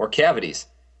happens. Or cavities.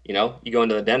 You go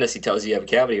into the dentist, he tells you have a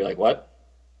cavity. You're like, what?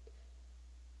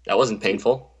 That wasn't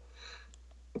painful.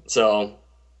 So,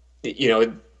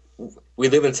 we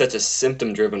live in such a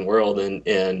symptom-driven world,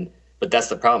 but that's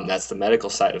the problem. That's the medical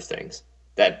side of things.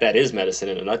 That is medicine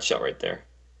in a nutshell, right there.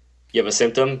 You have a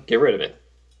symptom, get rid of it.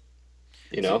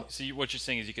 What you're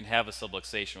saying is you can have a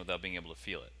subluxation without being able to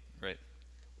feel it, right?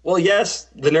 Well, yes,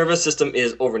 the nervous system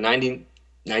is over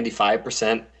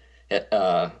 95%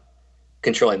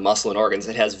 controlling muscle and organs.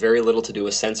 It has very little to do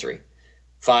with sensory.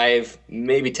 5,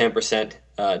 maybe 10%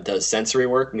 does sensory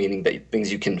work, meaning that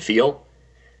things you can feel.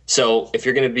 So if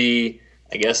you're going to be,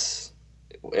 I guess,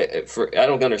 I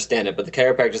don't understand it, but the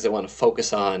chiropractors that want to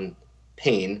focus on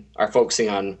pain are focusing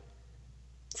on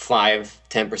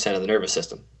 5-10% of the nervous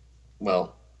system.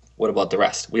 Well, what about the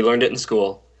rest? We learned it in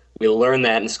school. We learned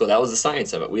that in school. That was the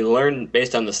science of it. We learned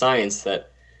based on the science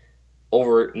that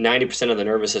over 90% of the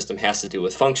nervous system has to do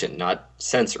with function, not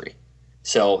sensory.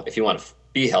 So if you want to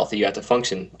be healthy, you have to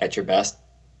function at your best.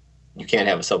 You can't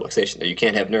have a subluxation. You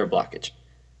can't have nerve blockage.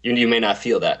 You may not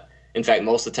feel that. In fact,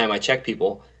 most of the time I check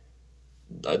people,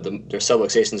 their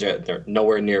subluxations they're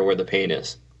nowhere near where the pain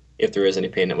is, if there is any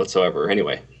pain whatsoever.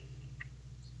 Anyway.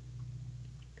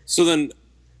 So then,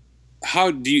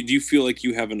 how do you feel like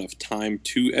you have enough time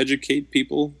to educate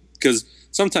people? Because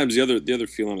sometimes the other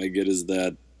feeling I get is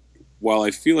that while I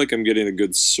feel like I'm getting a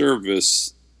good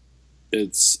service,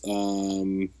 it's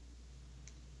it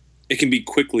can be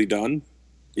quickly done.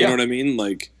 You know what I mean?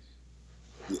 Like,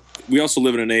 we also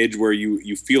live in an age where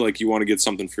you feel like you want to get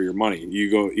something for your money. You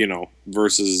go,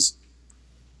 versus,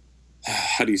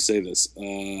 how do you say this?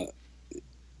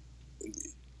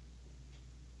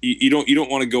 You don't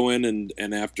want to go in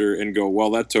and go,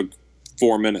 well, that took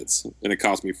 4 minutes and it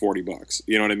cost me $40.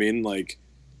 You know what I mean? Like,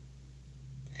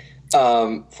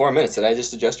 4 minutes. Did I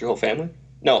just adjust your whole family?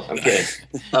 No, I'm kidding.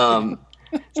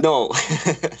 No,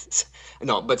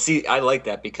 no. But see, I like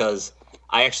that because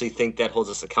I actually think that holds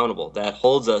us accountable. That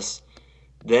holds us.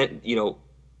 Then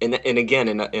and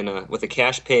again, with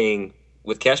cash paying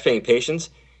patients,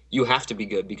 you have to be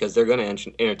good because they're going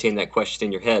to entertain that question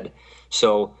in your head.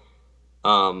 So,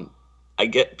 I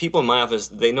get people in my office.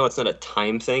 They know it's not a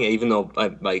time thing, even though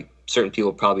certain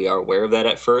people probably are aware of that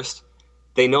at first.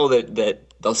 They know that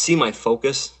they'll see my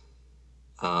focus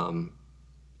in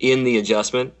the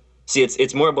adjustment. See,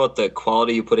 it's more about the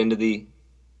quality you put into the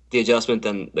adjustment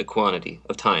than the quantity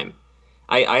of time.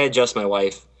 I adjust my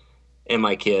wife and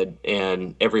my kid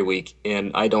and every week,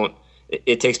 and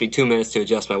it takes me 2 minutes to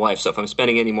adjust my wife. So if I'm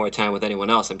spending any more time with anyone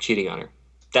else, I'm cheating on her.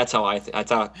 That's how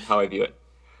that's how I view it.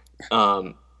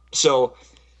 So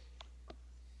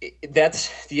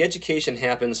that's the education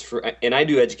happens and I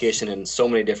do education in so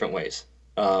many different ways.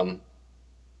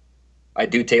 I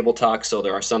do table talk, so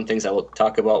there are some things I will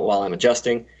talk about while I'm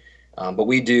adjusting. But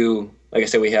we do, like I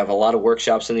said, we have a lot of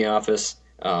workshops in the office.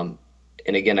 And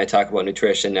again, I talk about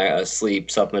nutrition, sleep,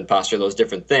 supplement, posture, those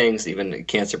different things, even a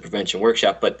cancer prevention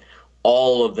workshop. But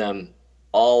all of them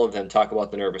talk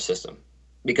about the nervous system.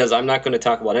 Because I'm not going to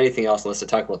talk about anything else unless I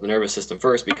talk about the nervous system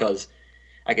first, because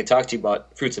I could talk to you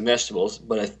about fruits and vegetables,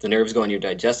 but if the nerves go in your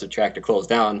digestive tract or close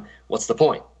down, what's the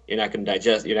point? You're not going to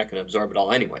digest, you're not going to absorb it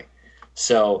all anyway.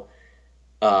 So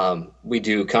we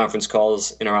do conference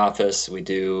calls in our office. We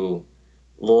do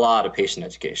a lot of patient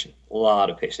education.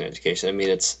 I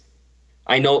mean,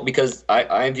 I know because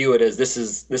I view it as this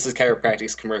is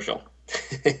chiropractic's commercial.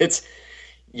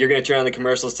 You're going to turn on the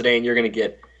commercials today and you're going to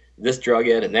get this drug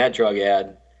ad and that drug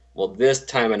ad. Well, this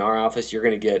time in our office, you're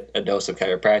going to get a dose of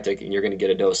chiropractic and you're going to get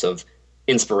a dose of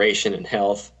inspiration and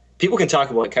health. People can talk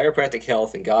about chiropractic,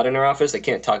 health, and God in our office. They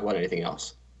can't talk about anything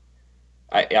else.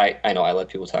 I know I let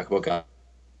people talk about God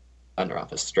in our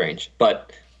office. Strange.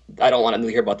 But I don't want them to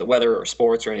hear about the weather or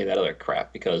sports or any of that other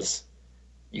crap because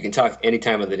you can talk any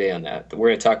time of the day on that. We're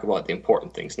going to talk about the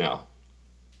important things now.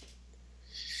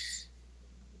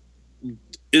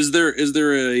 Is there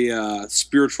a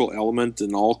spiritual element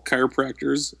in all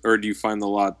chiropractors, or do you find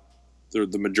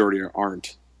the majority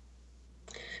aren't?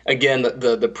 Again,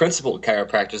 the principled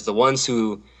chiropractors, the ones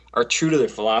who are true to their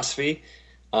philosophy,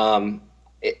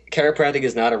 chiropractic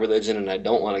is not a religion, and I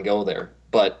don't want to go there.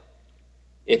 But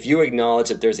if you acknowledge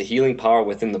that there's a healing power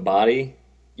within the body,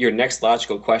 your next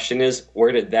logical question is,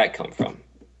 where did that come from?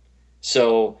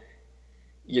 So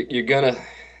you're gonna.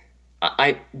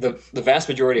 The vast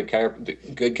majority of the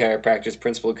good chiropractors,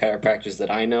 principled chiropractors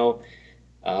that I know,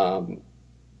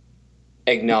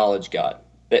 acknowledge God.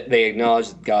 That they acknowledge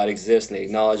that God exists, and they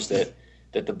acknowledge that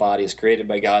the body is created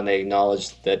by God, and they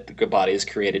acknowledge that the body is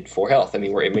created for health. I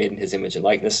mean, we're made in His image and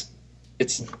likeness.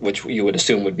 It's which you would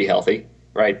assume would be healthy,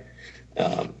 right?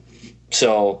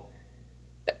 So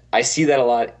I see that a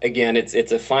lot. Again, it's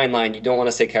a fine line. You don't want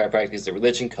to say chiropractic is a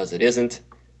religion because it isn't.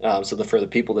 So for the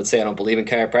people that say I don't believe in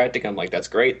chiropractic, I'm like, that's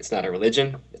great. It's not a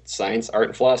religion. It's science, art,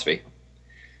 and philosophy.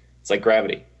 It's like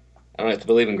gravity. I don't have to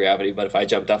believe in gravity, but if I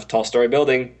jumped off a tall-story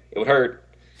building, it would hurt.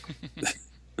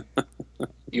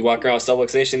 You walk around with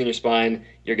subluxation in your spine,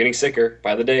 you're getting sicker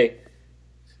by the day.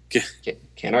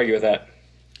 Can't argue with that.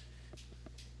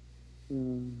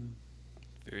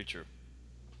 Very true.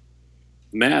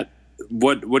 Matt,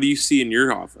 what do you see in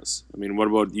your office? I mean, what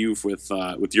about you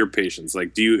with your patients?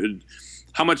 Like,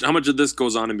 how much of this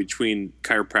goes on in between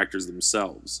chiropractors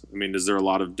themselves? I mean, is there a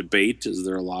lot of debate? Is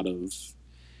there a lot of...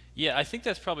 Yeah, I think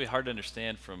that's probably hard to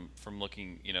understand from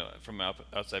looking, from an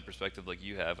outside perspective like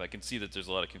you have. I can see that there's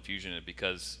a lot of confusion in it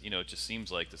because, it just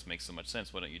seems like this makes so much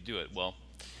sense. Why don't you do it? Well,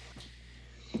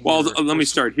 let me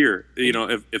start here.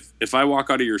 If I walk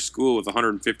out of your school with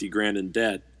 $150,000 in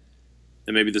debt,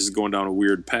 and maybe this is going down a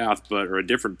weird path, or a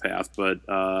different path, but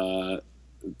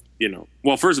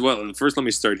first let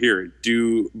me start here.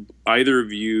 Do either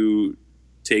of you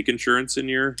take insurance in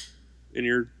your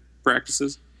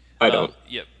practices? I don't.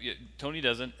 Yeah, Tony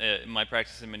doesn't. In my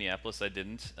practice in Minneapolis, I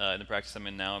didn't. In the practice I'm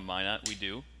in now in Minot, we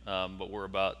do. But we're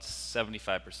about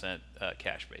 75%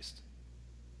 cash based.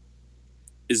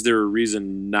 Is there a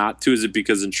reason not to? Is it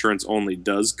because insurance only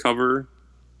does cover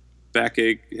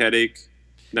backache, headache,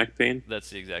 neck pain? That's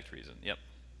the exact reason. Yep.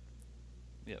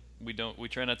 We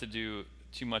try not to do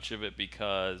too much of it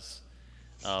because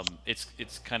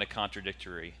it's kind of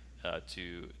contradictory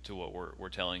to what we're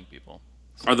telling people.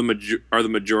 So are the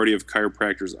majority of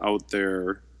chiropractors out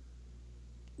there?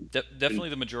 Definitely,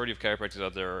 the majority of chiropractors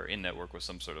out there are in network with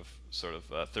some sort of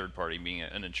third party, being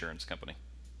an insurance company.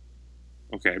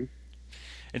 Okay.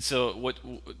 And so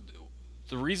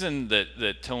the reason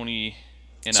that Tony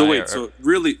and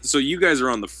so you guys are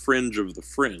on the fringe of the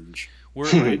fringe.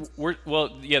 The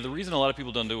reason a lot of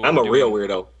people don't do what I'm a real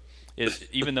weirdo. Is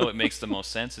even though it makes the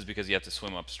most sense is because you have to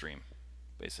swim upstream,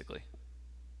 basically.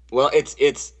 Well,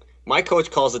 it's my coach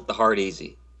calls it the hard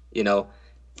easy.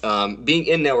 Being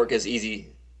in network is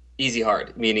easy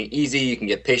hard. Meaning easy, you can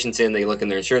get patients in, they look in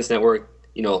their insurance network.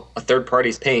 A third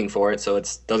party's paying for it, so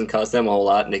it doesn't cost them a whole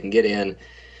lot, and they can get in,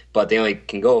 but they only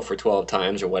can go for 12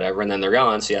 times or whatever, and then they're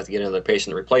gone, so you have to get another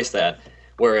patient to replace that.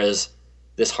 Whereas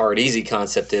this hard easy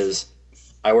concept is,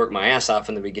 I work my ass off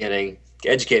in the beginning,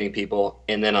 educating people,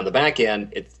 and then on the back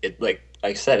end, it like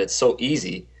I said, it's so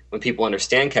easy. When people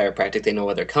understand chiropractic, they know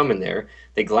why they're coming there.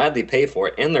 They gladly pay for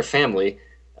it, and their family,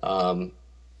 life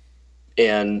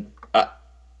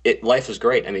is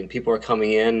great. I mean, people are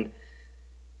coming in.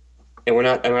 And we're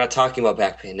not talking about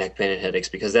back pain, neck pain, and headaches,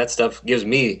 because that stuff gives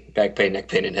me back pain, neck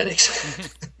pain, and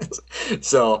headaches.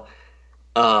 So,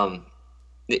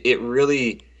 it's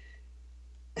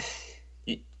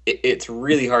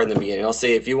really hard in the beginning. I'll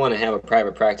say if you want to have a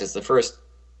private practice, the first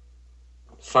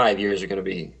 5 years are going to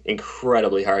be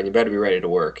incredibly hard, and you better be ready to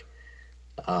work.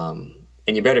 And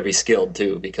you better be skilled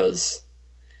too, because,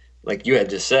 like you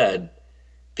had just said,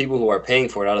 people who are paying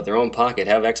for it out of their own pocket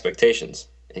have expectations.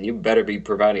 And you better be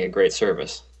providing a great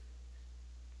service.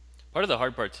 Part of the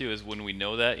hard part too is when we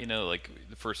know that, like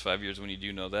the first 5 years when you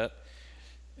do know that,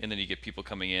 and then you get people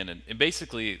coming in, and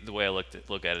basically the way I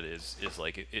look at it is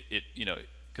like it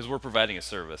because we're providing a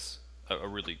service,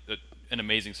 an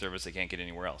amazing service they can't get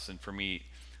anywhere else. And for me,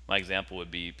 my example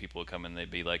would be people would come in, they'd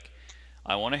be like,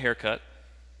 I want a haircut.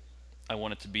 I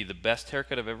want it to be the best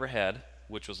haircut I've ever had,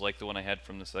 which was like the one I had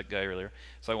from this guy earlier.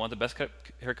 So I want the best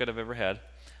haircut I've ever had.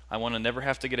 I want to never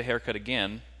have to get a haircut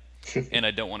again, and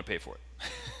I don't want to pay for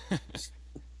it.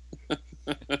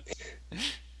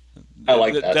 I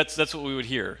like that. That's what we would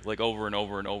hear, like over and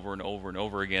over and over and over and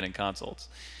over again in consults.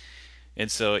 And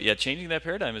so, yeah, changing that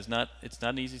paradigm it's not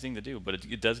an easy thing to do, but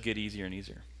it does get easier and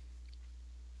easier.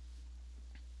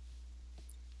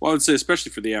 Well, I would say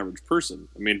especially for the average person.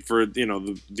 I mean, for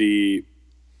the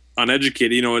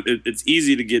uneducated, it's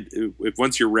easy to get if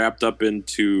once you're wrapped up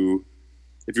into.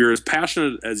 If you're as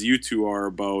passionate as you two are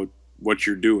about what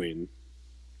you're doing,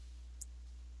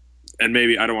 and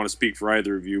maybe I don't want to speak for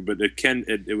either of you, but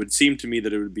it would seem to me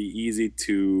that it would be easy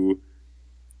to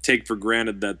take for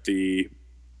granted that the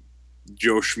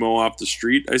Joe Schmo off the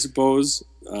street, I suppose,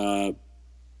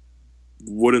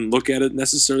 wouldn't look at it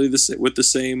necessarily with the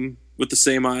same with the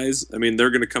same eyes. I mean, they're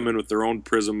going to come in with their own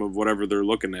prism of whatever they're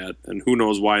looking at, and who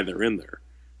knows why they're in there.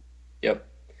 Yep.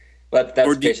 But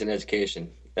that's patient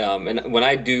education. And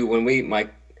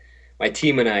my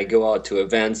team and I go out to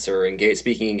events or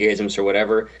speaking engagements or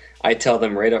whatever, I tell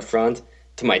them right up front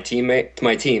to my team,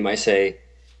 I say,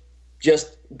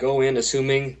 just go in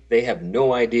assuming they have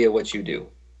no idea what you do.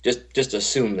 Just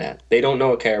assume that. They don't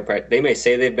know a chiropractic. They may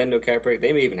say they've been to a chiropractic.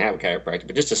 They may even have a chiropractic,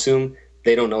 but just assume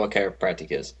they don't know what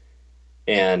chiropractic is.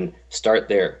 And start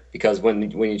there. Because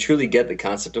when you truly get the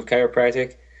concept of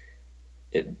chiropractic,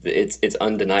 it's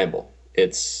undeniable.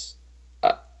 It's,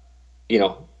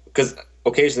 because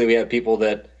occasionally we have people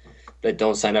that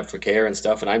don't sign up for care and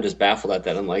stuff, and I'm just baffled at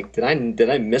that. I'm like, did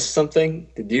I miss something?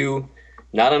 Did you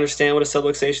not understand what a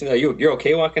subluxation is? You're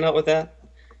okay walking out with that?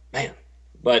 Man.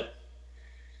 But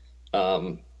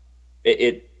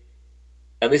it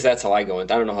at least that's how I go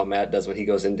into. I don't know how Matt does when he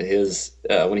goes into his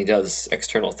when he does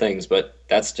external things, but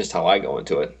that's just how I go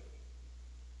into it.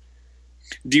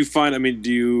 Do you find? I mean, do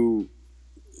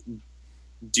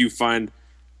you find?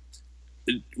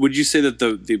 Would you say that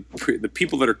the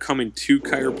people that are coming to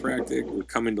chiropractic or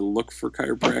coming to look for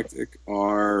chiropractic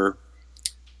are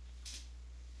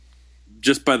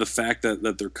just by the fact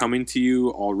that they're coming to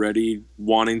you already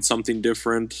wanting something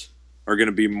different are going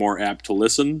to be more apt to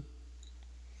listen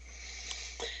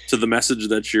to the message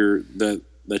that you're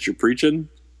preaching?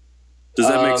 Does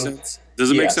that make sense?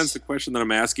 Does it make sense, the question that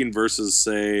I'm asking, versus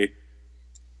say,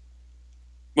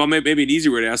 well, maybe an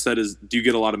easier way to ask that is, do you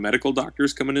get a lot of medical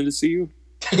doctors coming in to see you?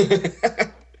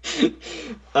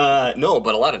 No,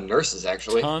 but a lot of nurses,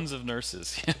 actually. Tons of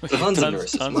nurses. Tons of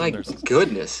nurses. My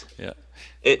goodness. Yeah.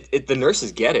 The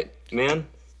nurses get it, man.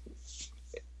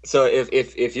 So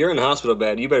if you're in a hospital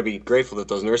bed, you better be grateful that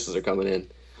those nurses are coming in.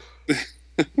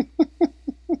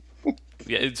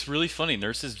 Yeah, it's really funny.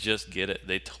 Nurses just get it.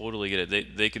 They totally get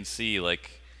it. They can see that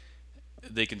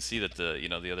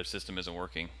the other system isn't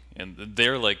working, and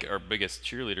they're like our biggest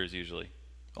cheerleaders usually.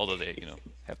 Although they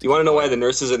have to. You want to know why the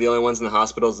nurses are the only ones in the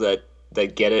hospitals that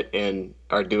get it and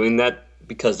are doing that?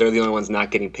 Because they're the only ones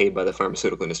not getting paid by the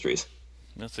pharmaceutical industries.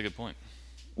 That's a good point.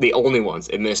 The only ones.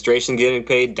 Administration getting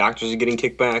paid, doctors are getting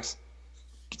kickbacks.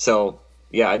 So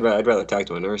yeah, I'd rather talk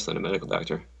to a nurse than a medical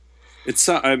doctor. It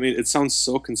sounds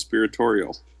so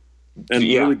conspiratorial, and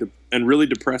really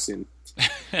depressing.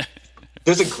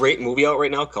 There's a great movie out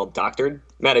right now called Doctored.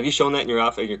 Matt, have you shown that in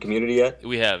your community yet?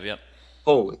 We have, yep.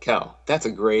 Holy cow, that's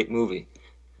a great movie.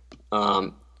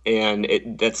 And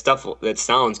that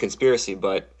sounds conspiracy,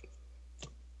 but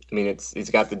I mean it's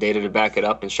got the data to back it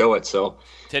up and show it. So,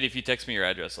 Teddy, if you text me your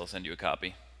address, I'll send you a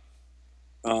copy.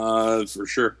 For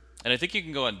sure. And I think you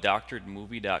can go on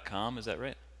doctoredmovie.com. Is that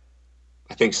right?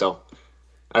 I think so.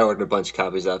 I ordered a bunch of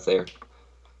copies out there.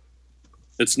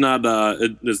 It's not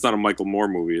it's not a Michael Moore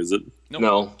movie, is it? Nope.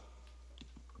 No.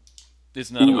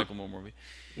 It's not a Michael Moore movie.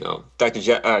 No.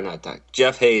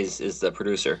 Jeff Hayes is the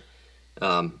producer.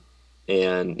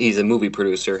 And he's a movie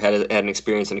producer, had an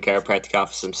experience in a chiropractic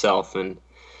office himself, and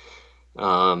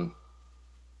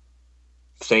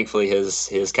thankfully his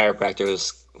chiropractor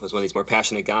was one of these more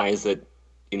passionate guys that,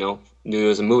 knew he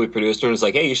was a movie producer and was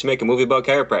like, hey, you should make a movie about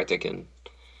chiropractic. And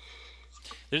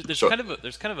there's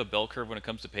kind of a bell curve when it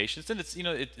comes to patients, and it's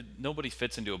nobody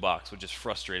fits into a box, which is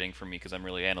frustrating for me because I'm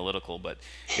really analytical. But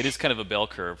it is kind of a bell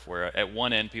curve where at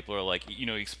one end people are like,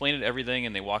 explain it everything,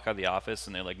 and they walk out of the office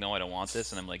and they're like, no, I don't want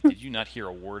this, and I'm like, did you not hear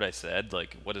a word I said?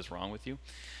 Like, what is wrong with you?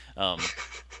 Or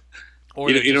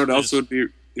what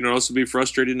else would be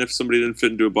frustrating if somebody didn't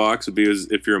fit into a box would be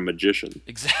if you're a magician.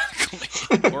 Exactly,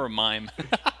 or a mime.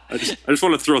 I just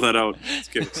want to throw that out.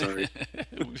 Sorry.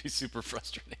 It would be super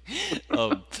frustrating.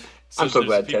 I'm so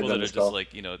glad people Ted's on that are this just call.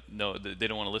 like, no, they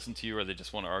don't want to listen to you, or they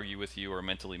just want to argue with you, or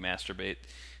mentally masturbate.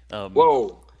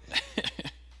 Whoa!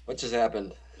 What just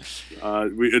happened?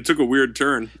 It took a weird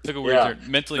turn. Turn.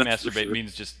 Mentally That's masturbate sure.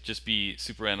 means just be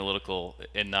super analytical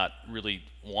and not really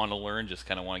want to learn. Just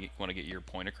kind of want to get your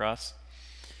point across.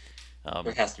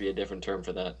 There has to be a different term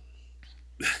for that.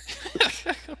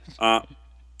 How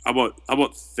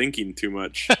about thinking too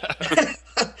much?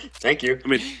 Thank you. I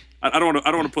mean, I don't want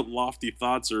to put lofty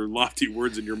thoughts or lofty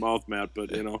words in your mouth, Matt.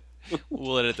 But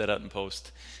We'll edit that out in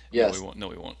post. Yes. No,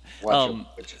 we won't.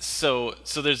 Watch it. So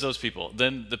there's those people.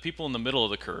 Then the people in the middle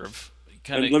of the curve.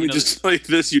 Let me just tell you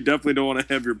this: you definitely don't want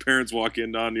to have your parents walk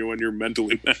in on you when you're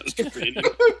mentally masturbating.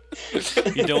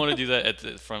 You don't want to do that at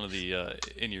the front of the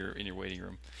in your waiting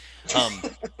room.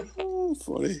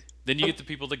 Funny. Then you get the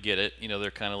people that get it.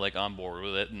 They're kind of like on board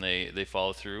with it, and they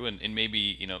follow through. And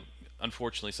maybe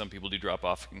unfortunately, some people do drop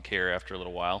off in care after a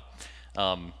little while,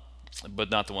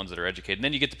 but not the ones that are educated. And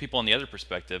then you get the people on the other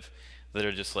perspective that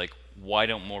are just like, why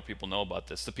don't more people know about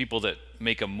this? The people that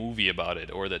make a movie about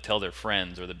it, or that tell their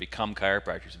friends, or that become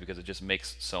chiropractors because it just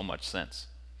makes so much sense.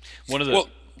 One of the Well,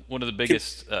 one of the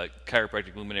biggest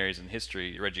chiropractic luminaries in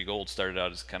history, Reggie Gold, started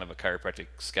out as kind of a chiropractic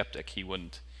skeptic. He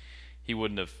wouldn't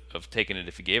have taken it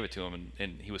if he gave it to him,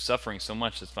 and he was suffering so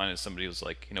much that finally somebody was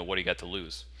like, what do you got to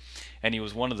lose? And he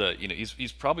was one of the,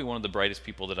 he's probably one of the brightest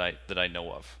people that I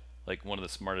know of, like one of the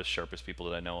smartest, sharpest people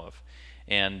that I know of.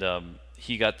 And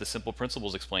he got the simple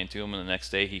principles explained to him, and the next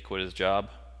day he quit his job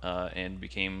and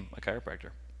became a chiropractor.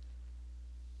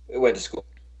 We went to school.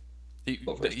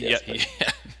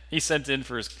 He sent in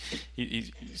for his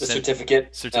he The sent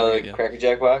certificate, certificate, yeah. Cracker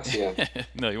Jack box. Yeah.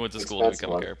 No, he went to school to Expensive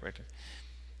become a one. chiropractor.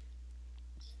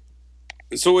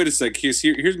 So wait a sec. Here's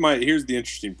the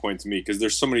interesting point to me, because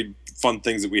there's so many fun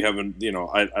things that we haven't.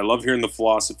 I love hearing the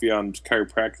philosophy on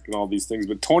chiropractic and all these things.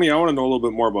 But Tony, I want to know a little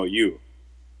bit more about you.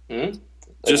 What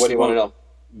do you want to know?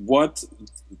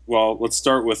 Well, let's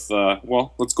start with.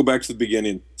 Let's go back to the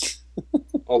beginning.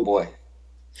 Oh boy,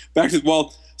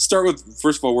 Start with,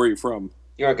 first of all, where are you from?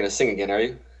 you aren't going to sing again, are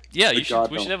you? Yeah, Thank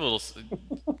God, we no. should have a little.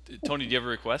 Tony, do you have a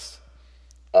request?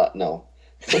 No.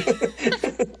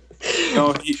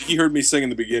 No, he heard me sing in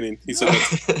the beginning. He said,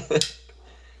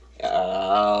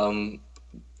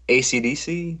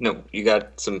 AC/DC? No, you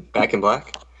got some Back in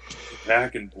Black?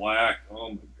 "Back in Black."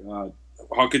 Oh my God,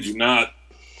 how could you not?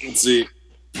 Let's see.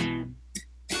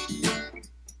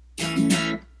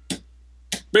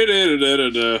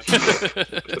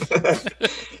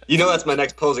 You know that's my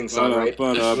next posing song, right? You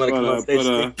wanna come on stage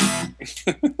with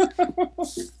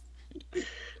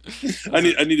me? I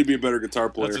need to be a better guitar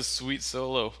player. That's a sweet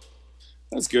solo.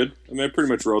 That's good. I mean, I pretty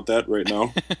much wrote that right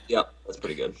now. Yep, that's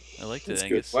pretty good. I liked That's it,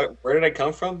 good. Angus. Where did I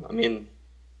come from? I mean,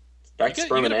 back to You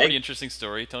sperm got and a pretty egg. interesting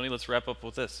story, Tony. Let's wrap up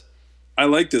with this. I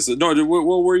like this. No,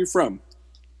 where are you from?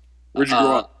 Where'd you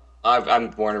grow up? I'm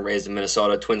born and raised in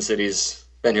Minnesota, Twin Cities.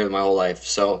 Been here my whole life,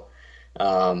 so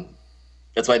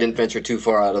that's why I didn't venture too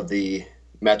far out of the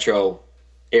metro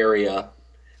area,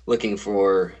 looking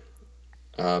for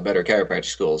better chiropractic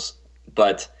schools.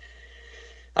 But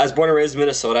I was born and raised in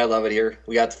Minnesota. I love it here.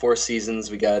 We got the 4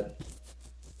 seasons. We got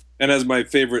And as my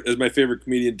favorite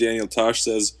comedian Daniel Tosh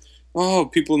says, "Oh,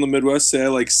 people in the Midwest say I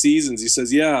like seasons." He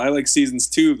says, "Yeah, I like seasons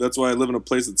too. That's why I live in a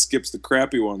place that skips the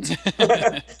crappy ones."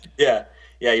 yeah,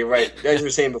 you're right. As you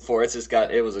were saying before,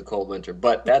 it was a cold winter,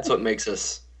 but that's what makes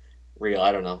us real.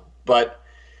 I don't know, but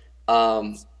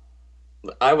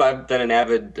I've been an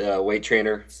avid weight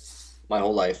trainer my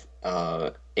whole life,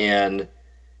 and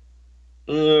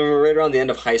right around the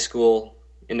end of high school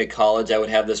into college, I would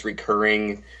have this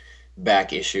recurring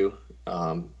back issue.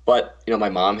 But my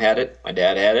mom had it, my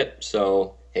dad had it,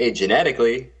 so hey,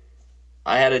 genetically,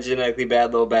 I had a genetically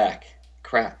bad low back.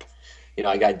 Crap,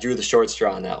 I drew the short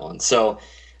straw on that one. So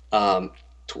 2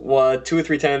 or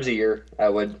 3 times a year, I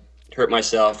would hurt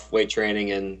myself weight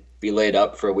training and be laid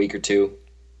up for a week or two.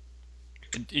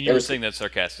 And you were saying that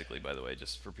sarcastically, by the way,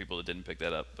 just for people that didn't pick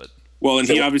that up. But Well, and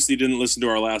he obviously didn't listen to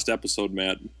our last episode,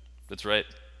 Matt. that's right.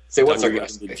 Say what's Talking our about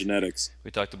guest? the genetics.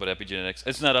 We talked about epigenetics.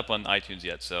 It's not up on iTunes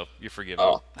yet, so you're forgiven.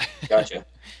 Oh, gotcha.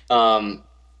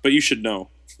 But you should know.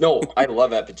 No, I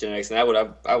love epigenetics, and I would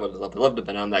love to have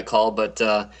been on that call, but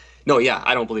no, yeah,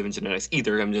 I don't believe in genetics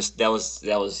either. I'm just that was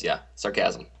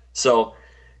sarcasm. So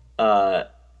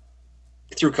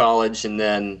through college, and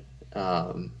then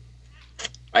for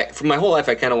my whole life,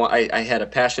 I had a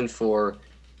passion for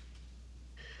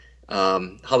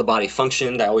how the body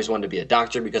functioned. I always wanted to be a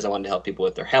doctor because I wanted to help people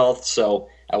with their health. So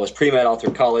I was pre-med all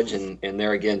through college, and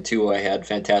there again too, I had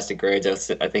fantastic grades. I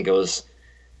think it was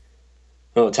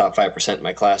top 5% in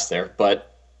my class there.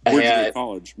 But Where'd you go to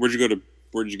college? Where'd you get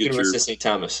University your? of St.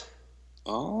 Thomas.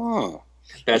 Oh,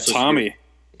 Bachelor's Tommy.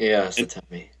 degree. Yeah, it's the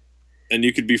Tommy. And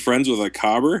you could be friends with a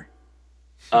cobber?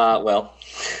 Well,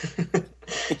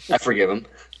 I forgive him.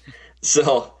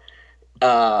 So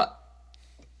I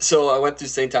went through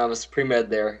St. Thomas, pre-med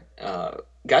there,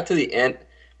 got to the end.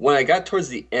 When I got towards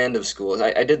the end of school,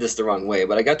 I did this the wrong way,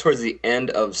 but I got towards the end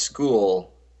of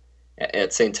school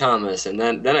at St. Thomas, and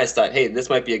then I thought, hey, this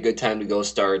might be a good time to go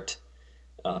start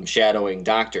shadowing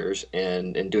doctors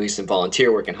and doing some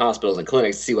volunteer work in hospitals and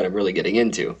clinics to see what I'm really getting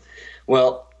into.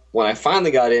 Well, when I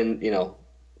finally got in, to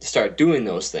start doing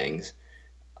those things,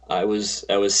 I was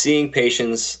seeing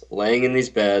patients laying in these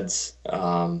beds,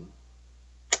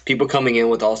 people coming in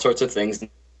with all sorts of things.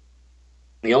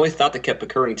 The only thought that kept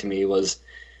occurring to me was,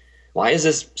 why is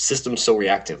this system so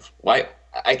reactive? Why?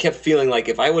 I kept feeling like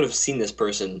if I would have seen this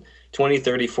person 20,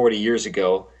 30, 40 years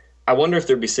ago, I wonder if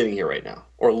they'd be sitting here right now,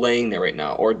 or laying there right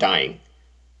now, or dying.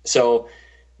 So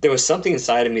there was something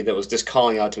inside of me that was just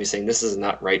calling out to me saying, this is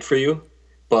not right for you.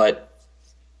 But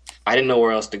I didn't know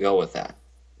where else to go with that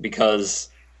because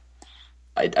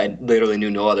I literally knew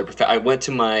no other I went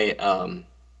to my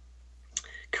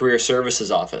career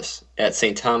services office at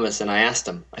St. Thomas and I asked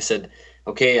them, I said,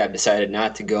 okay, I've decided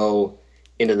not to go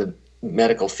into the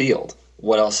medical field.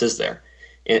 What else is there?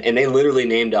 And they literally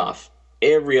named off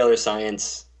every other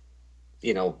science,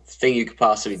 thing you could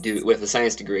possibly do with a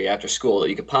science degree after school that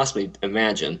you could possibly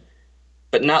imagine,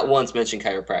 but not once mentioned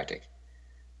chiropractic.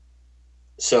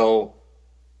 So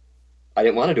I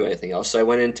didn't want to do anything else. So I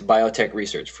went into biotech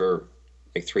research for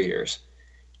like 3 years.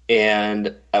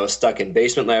 And I was stuck in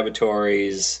basement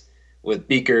laboratories with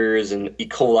beakers and E.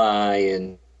 coli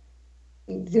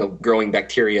and growing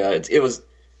bacteria.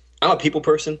 I'm a people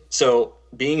person, so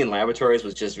being in laboratories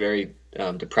was just very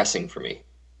depressing for me.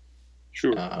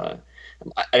 Sure. I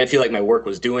didn't feel like my work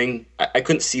was doing. I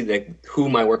couldn't see who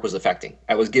my work was affecting.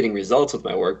 I was getting results with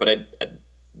my work, but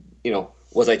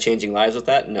was I changing lives with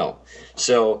that? No.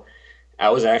 So I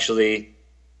was actually,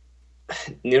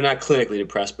 not clinically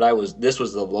depressed, but this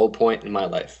was the low point in my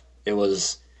life. It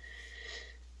was,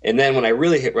 and then when I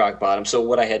really hit rock bottom, so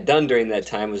what I had done during that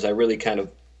time was I really kind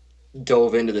of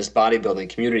dove into this bodybuilding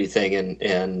community thing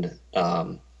and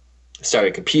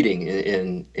started competing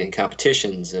in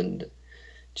competitions and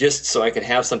just so I could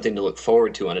have something to look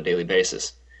forward to on a daily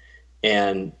basis.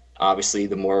 And obviously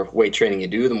the more weight training you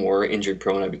do, the more injured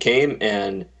prone I became.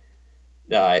 And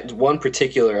one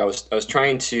particular, I was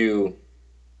trying to,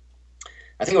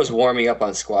 I think I was warming up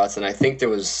on squats, and I think there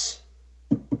was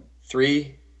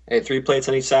I had 3 plates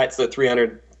on each side, so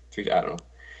 300, I don't know.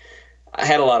 I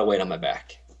had a lot of weight on my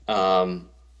back.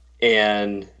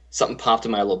 And something popped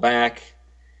in my low back,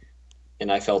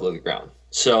 and I fell to the ground.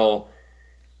 So,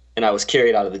 and I was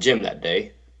carried out of the gym that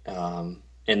day. And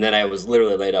then I was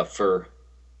literally laid up for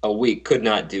a week, could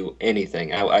not do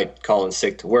anything. I'd call in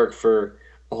sick to work for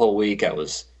a whole week. I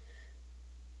was,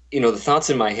 the thoughts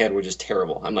in my head were just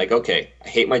terrible. I'm like, okay, I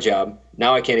hate my job.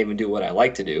 Now I can't even do what I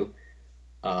like to do.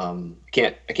 I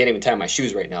can't even tie my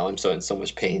shoes right now. I'm in so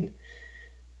much pain.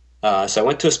 So I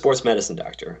went to a sports medicine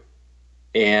doctor,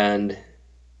 and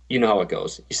you know how it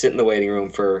goes. You sit in the waiting room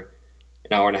for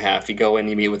an hour and a half. You go in,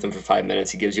 you meet with him for 5 minutes.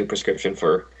 He gives you a prescription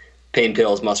for pain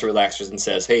pills, muscle relaxers, and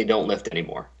says, hey, don't lift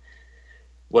anymore.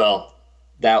 Well,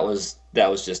 that was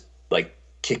just like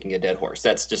kicking a dead horse.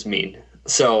 That's just mean.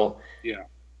 So yeah,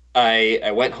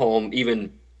 I went home,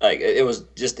 even like it was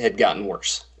just had gotten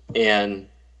worse. And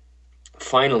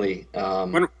finally,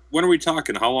 when are we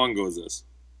talking? How long ago is this?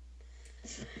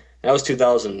 That was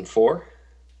 2004.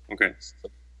 Okay.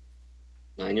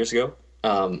 9 years ago.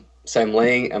 So I'm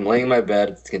laying in my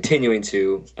bed, continuing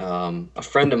to. A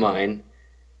friend of mine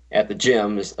at the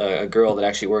gym, is a girl that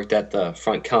actually worked at the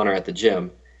front counter at the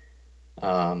gym,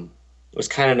 was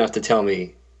kind enough to tell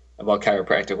me about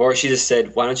chiropractic. Or she just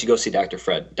said, "Why don't you go see Dr.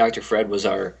 Fred?" Dr. Fred was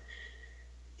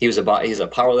he's a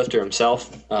power lifter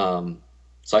himself.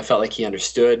 So I felt like he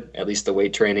understood at least the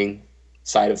weight training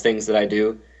side of things that I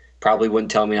do. Probably wouldn't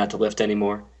tell me not to lift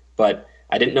anymore, but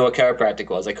I didn't know what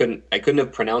chiropractic was. I couldn't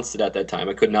have pronounced it at that time.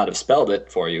 I could not have spelled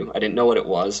it for you. I didn't know what it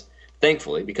was,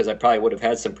 thankfully, because I probably would have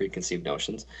had some preconceived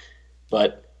notions.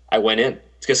 But I went in.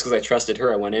 It's just because I trusted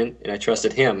her. I went in and I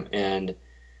trusted him, and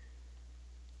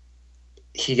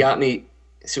he got me.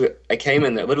 So I came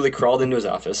in there, literally crawled into his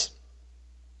office.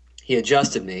 He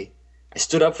adjusted me. I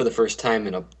stood up for the first time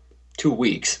in 2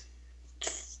 weeks.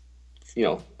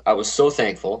 I was so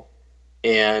thankful.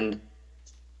 And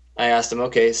I asked him,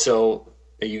 okay, so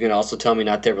are you going to also tell me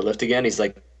not to ever lift again? He's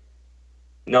like,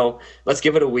 no, let's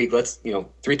give it a week. Let's,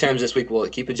 3 times this week, we'll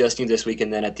keep adjusting this week.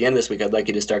 And then at the end of this week, I'd like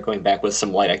you to start going back with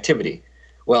some light activity.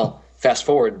 Well, fast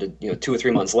forward to, 2 or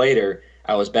 3 months later,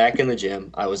 I was back in the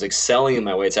gym. I was excelling in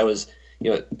my weights. I was,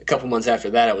 a couple months after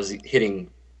that, I was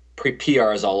hitting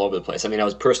PRs all over the place. I mean, I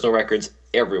was personal records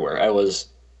everywhere. I was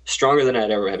stronger than I'd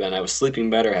ever been. I was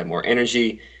sleeping better. I had more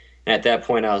energy. And at that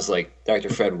point, I was like, Dr.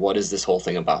 Fred, what is this whole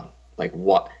thing about? Like,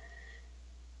 what?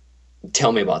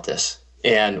 Tell me about this.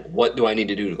 And what do I need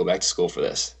to do to go back to school for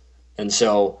this? And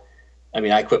so,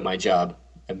 I quit my job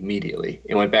immediately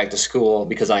and went back to school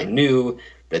because I knew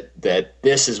that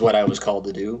this is what I was called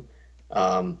to do.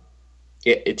 I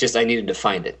needed to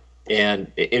find it.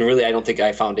 And really, I don't think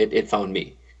I found it. It found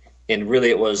me. And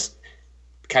really,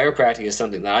 chiropractic is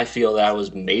something that I feel that I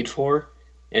was made for,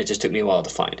 and it just took me a while to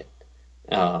find it.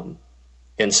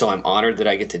 And so I'm honored that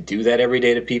I get to do that every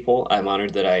day to people. I'm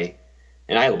honored that I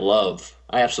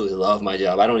absolutely love my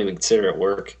job. I don't even consider it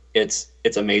work. It's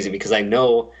amazing because I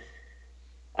know,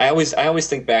 I always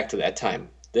think back to that time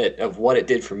of what it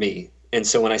did for me. And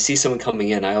so when I see someone coming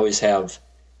in, I always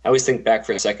think back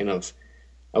for a second of,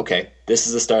 okay, this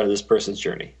is the start of this person's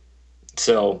journey.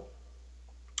 So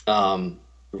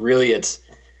Really, it's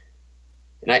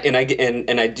and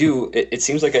I do. It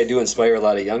seems like I do inspire a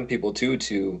lot of young people too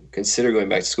to consider going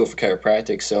back to school for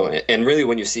chiropractic. So, and really,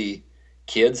 when you see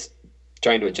kids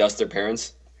trying to adjust their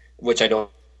parents, which I don't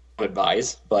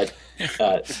advise, but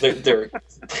they're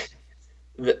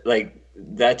like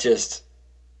that. Just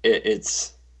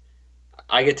it's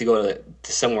I get to go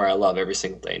to somewhere I love every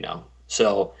single day now.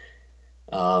 So,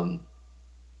 um,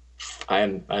 I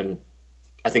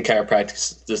think chiropractic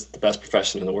is just the best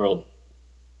profession in the world.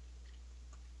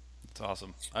 It's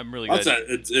awesome. I'm really That's glad.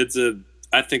 it's a.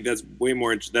 I think that's way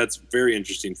more. That's very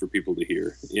interesting for people to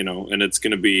hear. And it's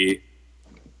going to be,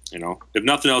 if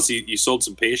nothing else, you sold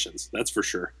some patience. That's for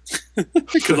sure.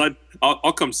 Because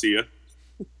I'll come see you.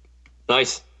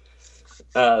 Nice.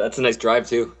 That's a nice drive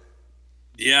too.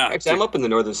 Yeah. Actually, I'm up in the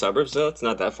northern suburbs, so it's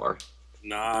not that far.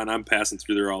 Nah, and I'm passing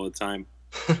through there all the time.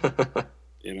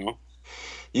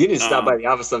 You need to stop by the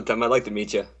office sometime. I'd like to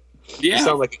meet you. Yeah.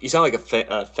 You sound like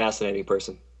a fascinating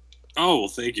person. Oh, well,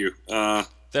 thank you.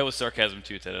 That was sarcasm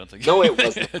too, Ted. I don't think. No, it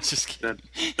wasn't. It's just kidding.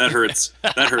 That hurts.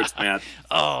 That hurts, Matt.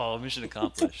 Oh, mission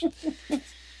accomplished.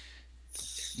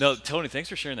 No, Tony, thanks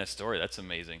for sharing that story. That's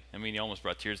amazing. I mean, you almost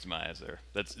brought tears to my eyes there.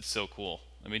 It's so cool.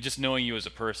 I mean, just knowing you as a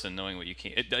person, knowing what you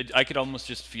can, I could almost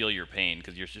just feel your pain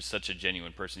because you're just such a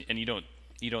genuine person, and you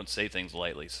don't say things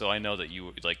lightly. So I know that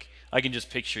you like. I can just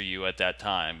picture you at that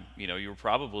time. You were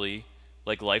probably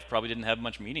like life probably didn't have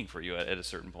much meaning for you at a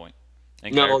certain point,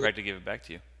 and No, chiropractic gave it back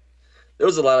to you. there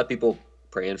was a lot of people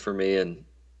praying for me, and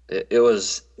it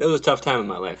was a tough time in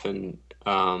my life, and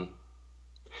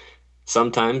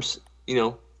sometimes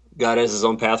God has His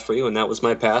own path for you, and that was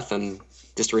my path, and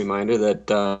just a reminder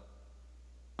that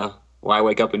why I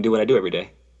wake up and do what I do every day.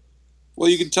 Well,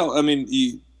 you can tell. I mean,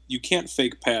 you can't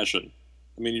fake passion.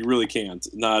 I mean, you really can't.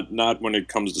 Not when it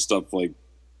comes to stuff like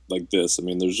this. I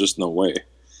mean, there's just no way.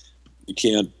 You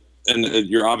can't. And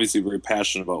you're obviously very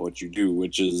passionate about what you do,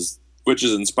 which is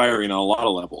inspiring on a lot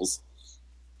of levels.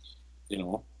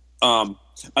 I'd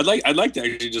like to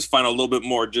actually just find out a little bit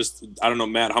more. Just I don't know,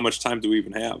 Matt. How much time do we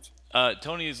even have?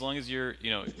 Tony, as long as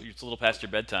it's a little past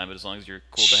your bedtime, but as long as you're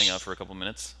cool to hang out for a couple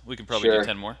minutes, we can probably Sure. do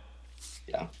 10 more.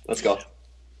 Yeah, let's go.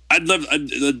 I'd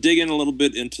dig in a little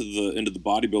bit into the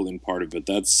bodybuilding part of it.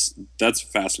 That's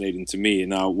fascinating to me.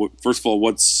 Now, first of all,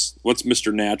 what's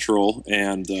Mr. Natural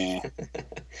and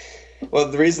Well,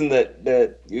 the reason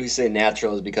that you say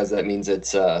natural is because that means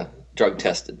it's drug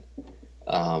tested.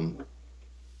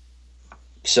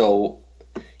 So,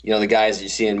 the guys you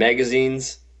see in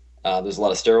magazines, there's a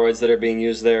lot of steroids that are being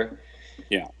used there.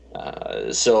 yeah,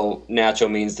 So natural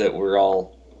means that we're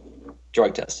all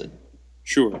drug tested.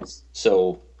 sure,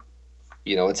 So,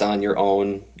 it's on your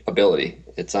own ability.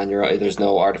 It's on your. There's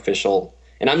no artificial.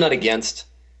 And I'm not against.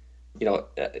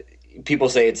 People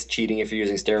say it's cheating if you're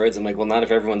using steroids. I'm like, well, not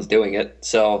if everyone's doing it.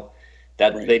 So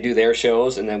that Right. they do their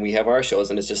shows, and then we have our shows,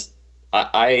 and it's just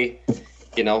I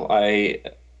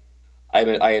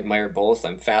admire both.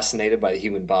 I'm fascinated by the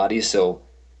human body. So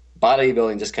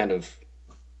bodybuilding just kind of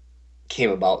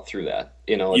came about through that.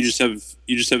 you just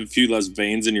have a few less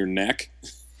veins in your neck.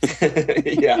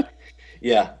 yeah,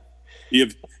 yeah. You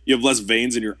have less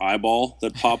veins in your eyeball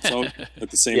that pops out at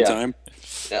the same Yeah. time.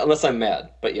 Unless I'm mad,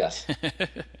 but yes.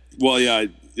 Well, yeah,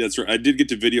 that's right. I did get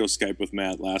to video Skype with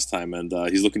Matt last time, and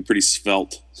he's looking pretty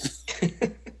svelte.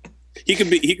 He could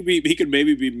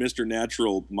maybe be Mr.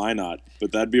 Natural Minot,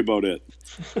 but that'd be about it.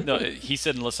 No, he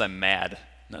said unless I'm mad,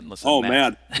 not unless I'm Oh,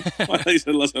 mad. Matt. I thought you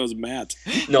said unless I was Matt.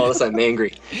 No, unless I'm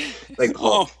angry. Like,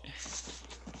 Oh,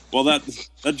 well,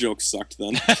 that joke sucked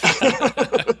then.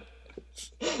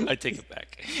 I take it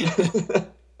back.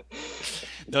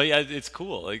 No, yeah, it's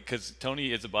cool because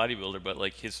Tony is a bodybuilder, but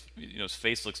like his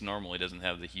face looks normal. He doesn't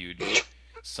have the huge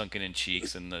sunken-in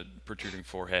cheeks and the protruding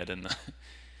forehead and the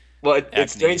well, it's acne.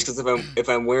 strange because if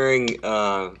I'm wearing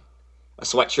a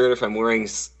sweatshirt, if I'm wearing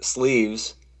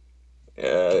sleeves,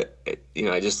 I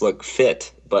just look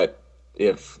fit. But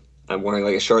if I'm wearing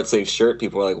like a short sleeve shirt,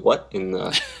 people are like, "What in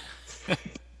the?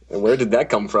 And where did that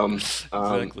come from?"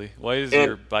 Exactly. Why is and-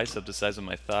 your bicep the size of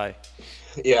my thigh?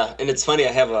 Yeah, and it's funny.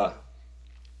 I have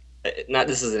not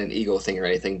this isn't an ego thing or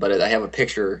anything, but I have a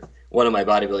picture, one of my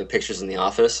bodybuilding pictures in the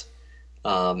office,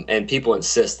 and people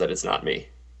insist that it's not me.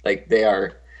 Like they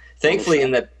are, thankfully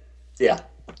in the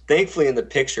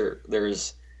picture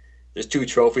there's two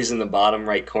trophies in the bottom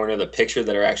right corner of the picture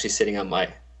that are actually sitting on my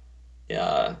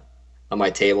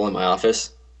table in my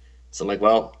office. So I'm like,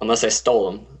 well, unless I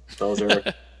stole them, those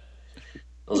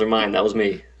are mine. That was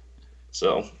me.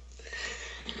 So.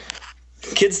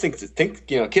 Kids think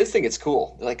it's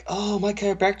cool. They're like, "Oh, my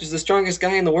chiropractor's the strongest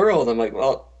guy in the world." I'm like,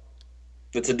 "Well,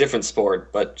 it's a different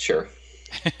sport, but sure."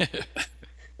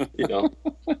 You know.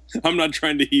 I'm not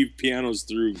trying to heave pianos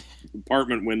through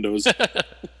apartment windows.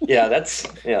 Yeah,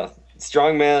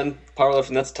 strongman,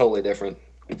 powerlifting, that's totally different.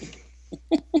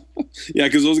 Yeah,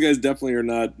 because those guys definitely are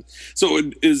not. So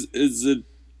is it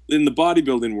in the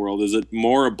bodybuilding world? Is it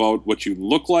more about what you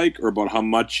look like, or about how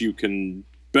much you can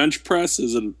bench press?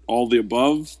 Is it all the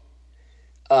above?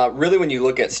 Really, when you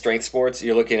look at strength sports,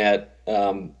 you're looking at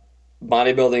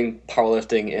bodybuilding,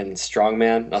 powerlifting, and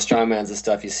strongman. Now, strongman's the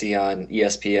stuff you see on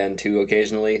ESPN2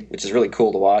 occasionally, which is really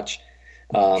cool to watch.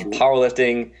 Sure.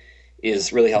 Powerlifting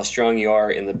is really how strong you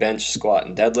are in the bench, squat,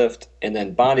 and deadlift. And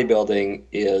then bodybuilding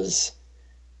is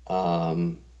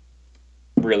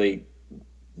really,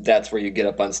 that's where you get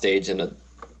up on stage in a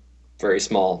very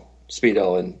small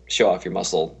Speedo and show off your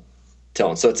muscle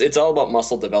tone. So it's all about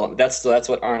muscle development. That's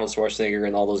what Arnold Schwarzenegger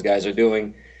and all those guys are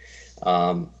doing.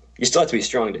 You still have to be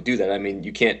strong to do that. I mean,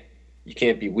 you can't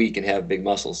be weak and have big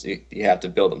muscles. You have to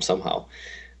build them somehow.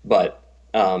 But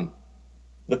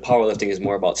the powerlifting is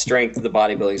more about strength. The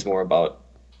bodybuilding is more about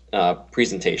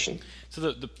presentation.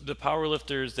 So the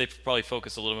powerlifters, they probably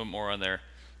focus a little bit more on their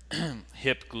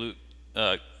hip, glute,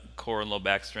 core, and low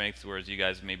back strength, whereas you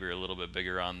guys maybe are a little bit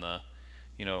bigger on the,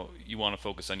 you want to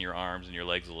focus on your arms and your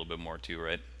legs a little bit more too,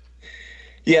 right?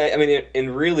 Yeah, I mean,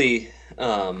 and really,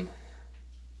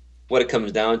 what it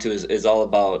comes down to is all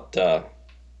about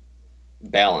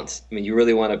balance. I mean, you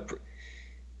really want to,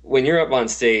 when you're up on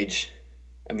stage,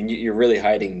 I mean, you're really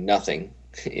hiding nothing.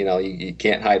 You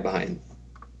can't hide behind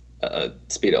a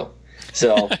Speedo.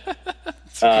 So,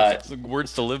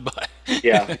 words to live by.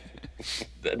 Yeah.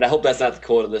 I hope that's not the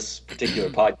quote of this particular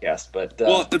podcast, but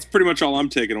well, that's pretty much all I'm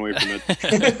taking away from it.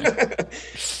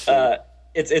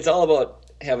 It's all about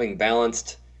having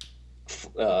balanced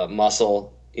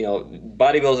muscle.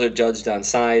 Bodybuilders are judged on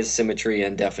size, symmetry,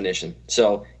 and definition.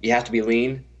 So you have to be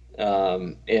lean.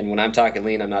 And when I'm talking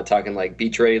lean, I'm not talking like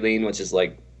beach ready lean, which is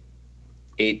like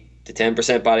 8 to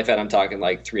 10% body fat. I'm talking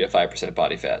like 3 to 5%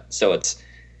 body fat. So it's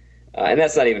and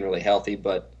that's not even really healthy,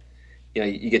 but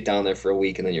you get down there for a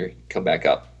week and then you come back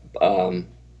up.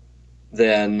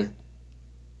 Then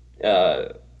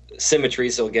symmetry.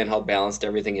 So again, how balanced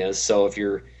everything is. So if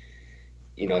you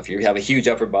have a huge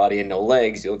upper body and no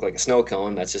legs, you look like a snow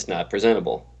cone. That's just not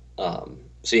presentable.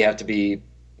 So you have to be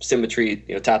symmetry,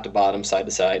 top to bottom, side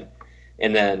to side,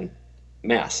 and then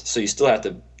mass. So you still have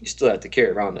to carry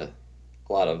around a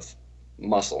lot of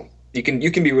muscle. You can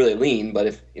be really lean, but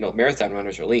if marathon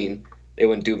runners are lean, they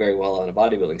wouldn't do very well on a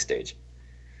bodybuilding stage.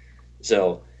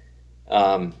 So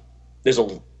I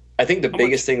think the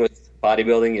biggest thing with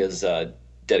bodybuilding is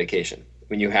dedication. I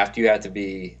mean, you have to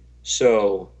be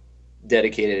so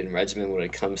dedicated and regimented when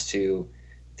it comes to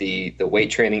the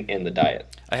weight training and the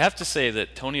diet. I have to say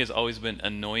that Tony has always been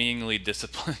annoyingly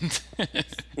disciplined.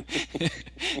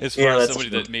 As far as somebody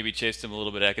that maybe chased him a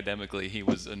little bit academically, he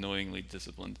was annoyingly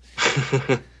disciplined.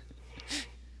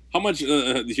 How much?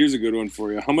 Here's a good one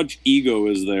for you. How much ego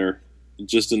is there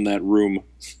just in that room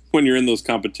when you're in those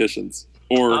competitions?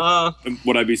 Or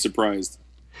would I be surprised?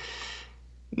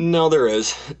 No, there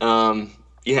is.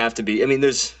 You have to be. I mean,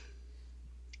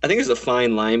 I think there's a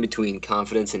fine line between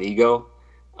confidence and ego.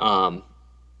 The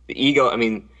ego, I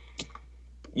mean,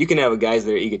 you can have guys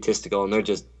that are egotistical and they're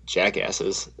just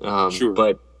jackasses. Sure.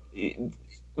 But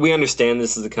we understand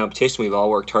this is a competition. We've all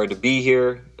worked hard to be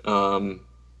here.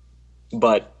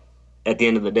 But at the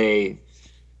end of the day,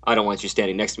 I don't want you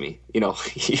standing next to me.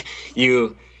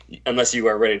 You unless you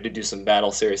are ready to do some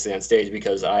battle seriously on stage,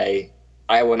 because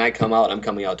when I come out, I'm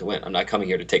coming out to win. I'm not coming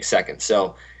here to take second.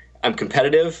 So I'm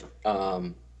competitive.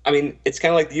 I mean, it's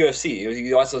kind of like the UFC.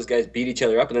 You watch those guys beat each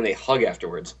other up and then they hug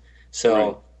afterwards.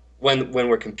 So right. when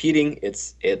we're competing,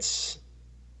 it's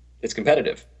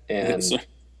competitive. And sorry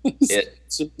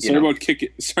about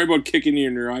kicking you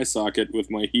in your eye socket with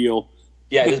my heel.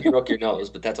 Yeah, I just broke your nose,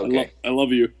 but that's okay. I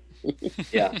love you.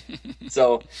 Yeah.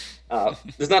 So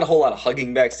there's not a whole lot of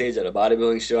hugging backstage at a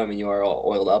bodybuilding show. I mean, you are all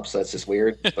oiled up, so that's just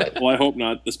weird. But well, I hope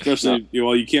not. Especially,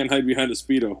 you can't hide behind a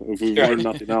Speedo if we've learned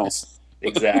nothing else.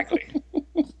 Exactly.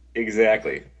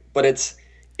 But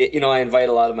I invite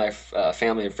a lot of my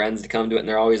family and friends to come to it, and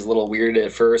they're always a little weird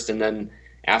at first, and then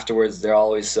afterwards they're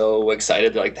always so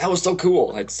excited. They're like, "That was so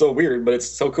cool. It's so weird, but it's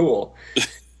so cool."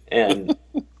 And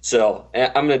so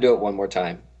I'm going to do it one more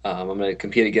time. I'm going to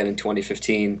compete again in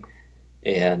 2015,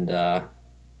 and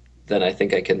then I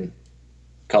think I can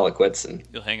call it quits. And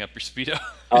you'll hang up your Speedo.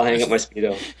 I'll hang up my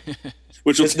Speedo,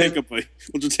 which will take up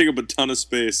a ton of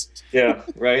space. Yeah,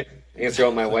 right. I can throw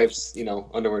out my wife's,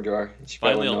 underwear drawer.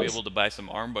 Finally, I'll be able to buy some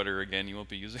arm butter again. You won't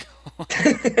be using.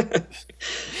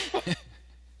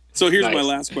 So here's my Nice.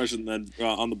 last question then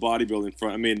on the bodybuilding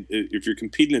front. I mean, if you're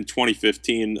competing in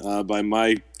 2015, by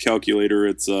my calculator,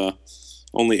 it's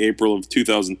only April of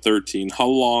 2013. How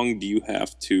long do you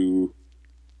have to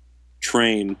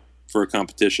train for a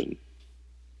competition?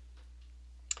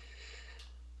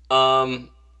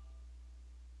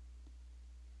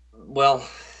 Well,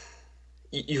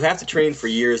 you have to train for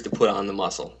years to put on the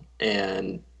muscle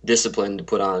and discipline to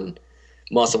put on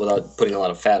muscle without putting a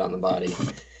lot of fat on the body.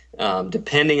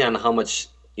 Depending on how much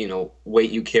weight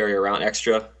you carry around,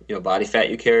 extra body fat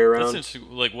you carry That's around.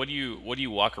 interesting. Like, what do you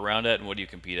walk around at, and what do you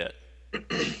compete at?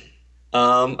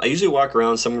 I usually walk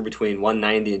around somewhere between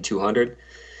 190 and 200.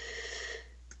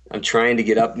 I'm trying to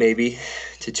get up maybe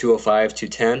to 205,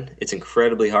 210. It's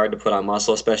incredibly hard to put on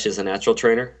muscle, especially as a natural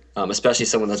trainer, especially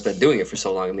someone that's been doing it for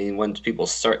so long. I mean,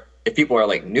 if people are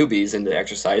like newbies into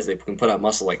exercise, they can put on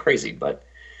muscle like crazy. But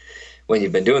when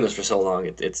you've been doing this for so long,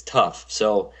 it's tough.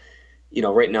 So,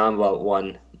 right now I'm about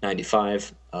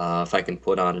 195. If I can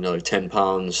put on another 10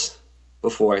 pounds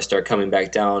before I start coming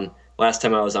back down. Last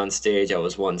time I was on stage, I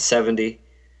was 170.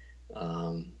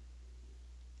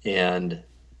 And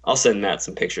I'll send Matt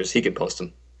some pictures. He can post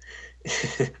them.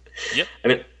 Yep. I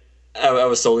mean, I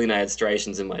was so lean I had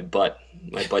striations in my butt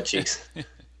cheeks. And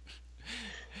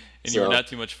you were So- not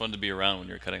too much fun to be around when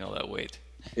you were cutting all that weight.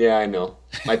 Yeah, I know.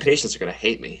 My patients are going to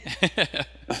hate me.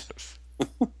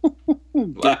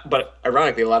 But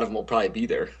ironically, a lot of them will probably be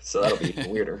there, so that'll be even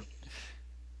weirder.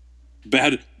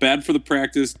 Bad for the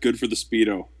practice, good for the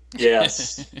Speedo.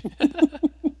 Yes.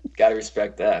 Got to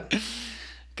respect that.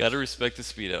 Gotta respect the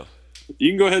Speedo.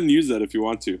 You can go ahead and use that if you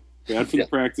want to. Bad for Yeah. the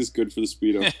practice, good for the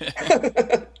Speedo.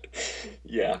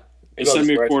 Yeah. Maybe Send I'll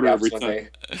me a wear it to quarter the every office one time.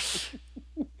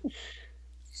 day.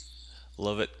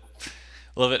 Love it.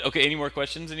 Love it. Okay, any more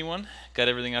questions, anyone? Got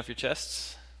everything off your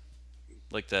chests?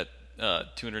 Like that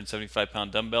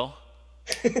 275-pound dumbbell?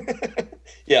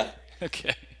 Yeah.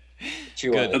 Okay.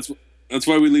 Chew Good. on it. That's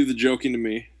why we leave the joking to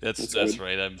me. That's good.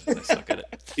 right. I suck at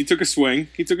it. He took a swing.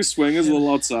 He took a swing as a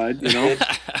little outside.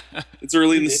 It's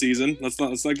early in the season. Let's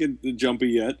not get jumpy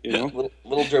yet. Little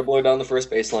dribbler down the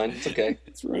first baseline. It's okay.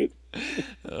 That's right.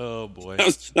 Oh, boy.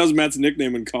 That was Matt's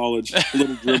nickname in college.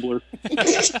 Little dribbler.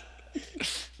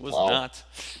 Was Wow. not.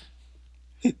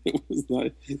 It was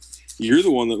not. You're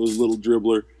the one that was little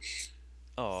dribbler.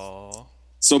 Oh.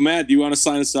 So Matt, do you want to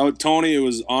sign us out? Tony, it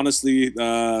was honestly,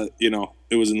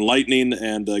 it was enlightening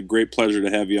and a great pleasure to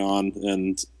have you on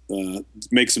and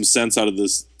make some sense out of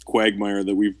this quagmire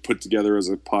that we've put together as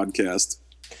a podcast.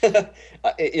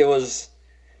 It was.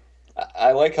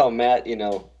 I like how Matt,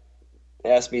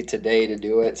 asked me today to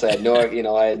do it, so I had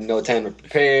no time to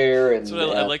prepare, and That's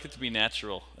what I like it to be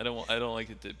natural. I don't like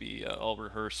it to be all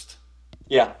rehearsed.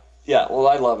 yeah. Well,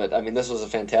 I love it. I mean, this was a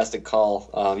fantastic call.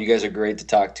 You guys are great to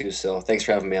talk to, so thanks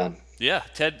for having me on. Yeah,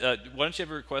 Ted. Why don't you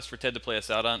have a request for Ted to play us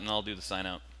out on, and I'll do the sign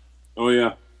out. Oh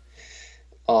yeah.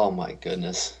 Oh my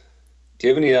goodness. Do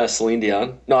you have any Celine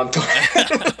Dion? No, I'm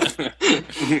talking.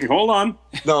 Hold on.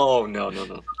 No.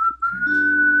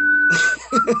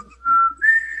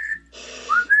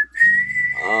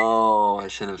 Oh, I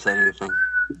shouldn't have said anything.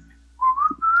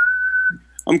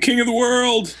 I'm king of the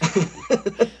world.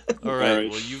 All right. right.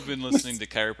 Well, you've been listening to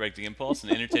Chiropractic Impulse, an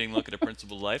entertaining look at a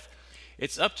principled life.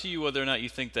 It's up to you whether or not you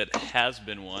think that has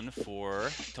been one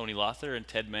for Tony Lothar and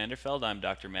Ted Manderfeld. I'm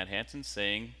Dr. Matt Hansen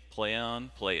saying, play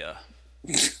on, playa.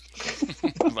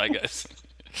 Bye, guys.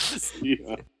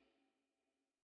 Yeah.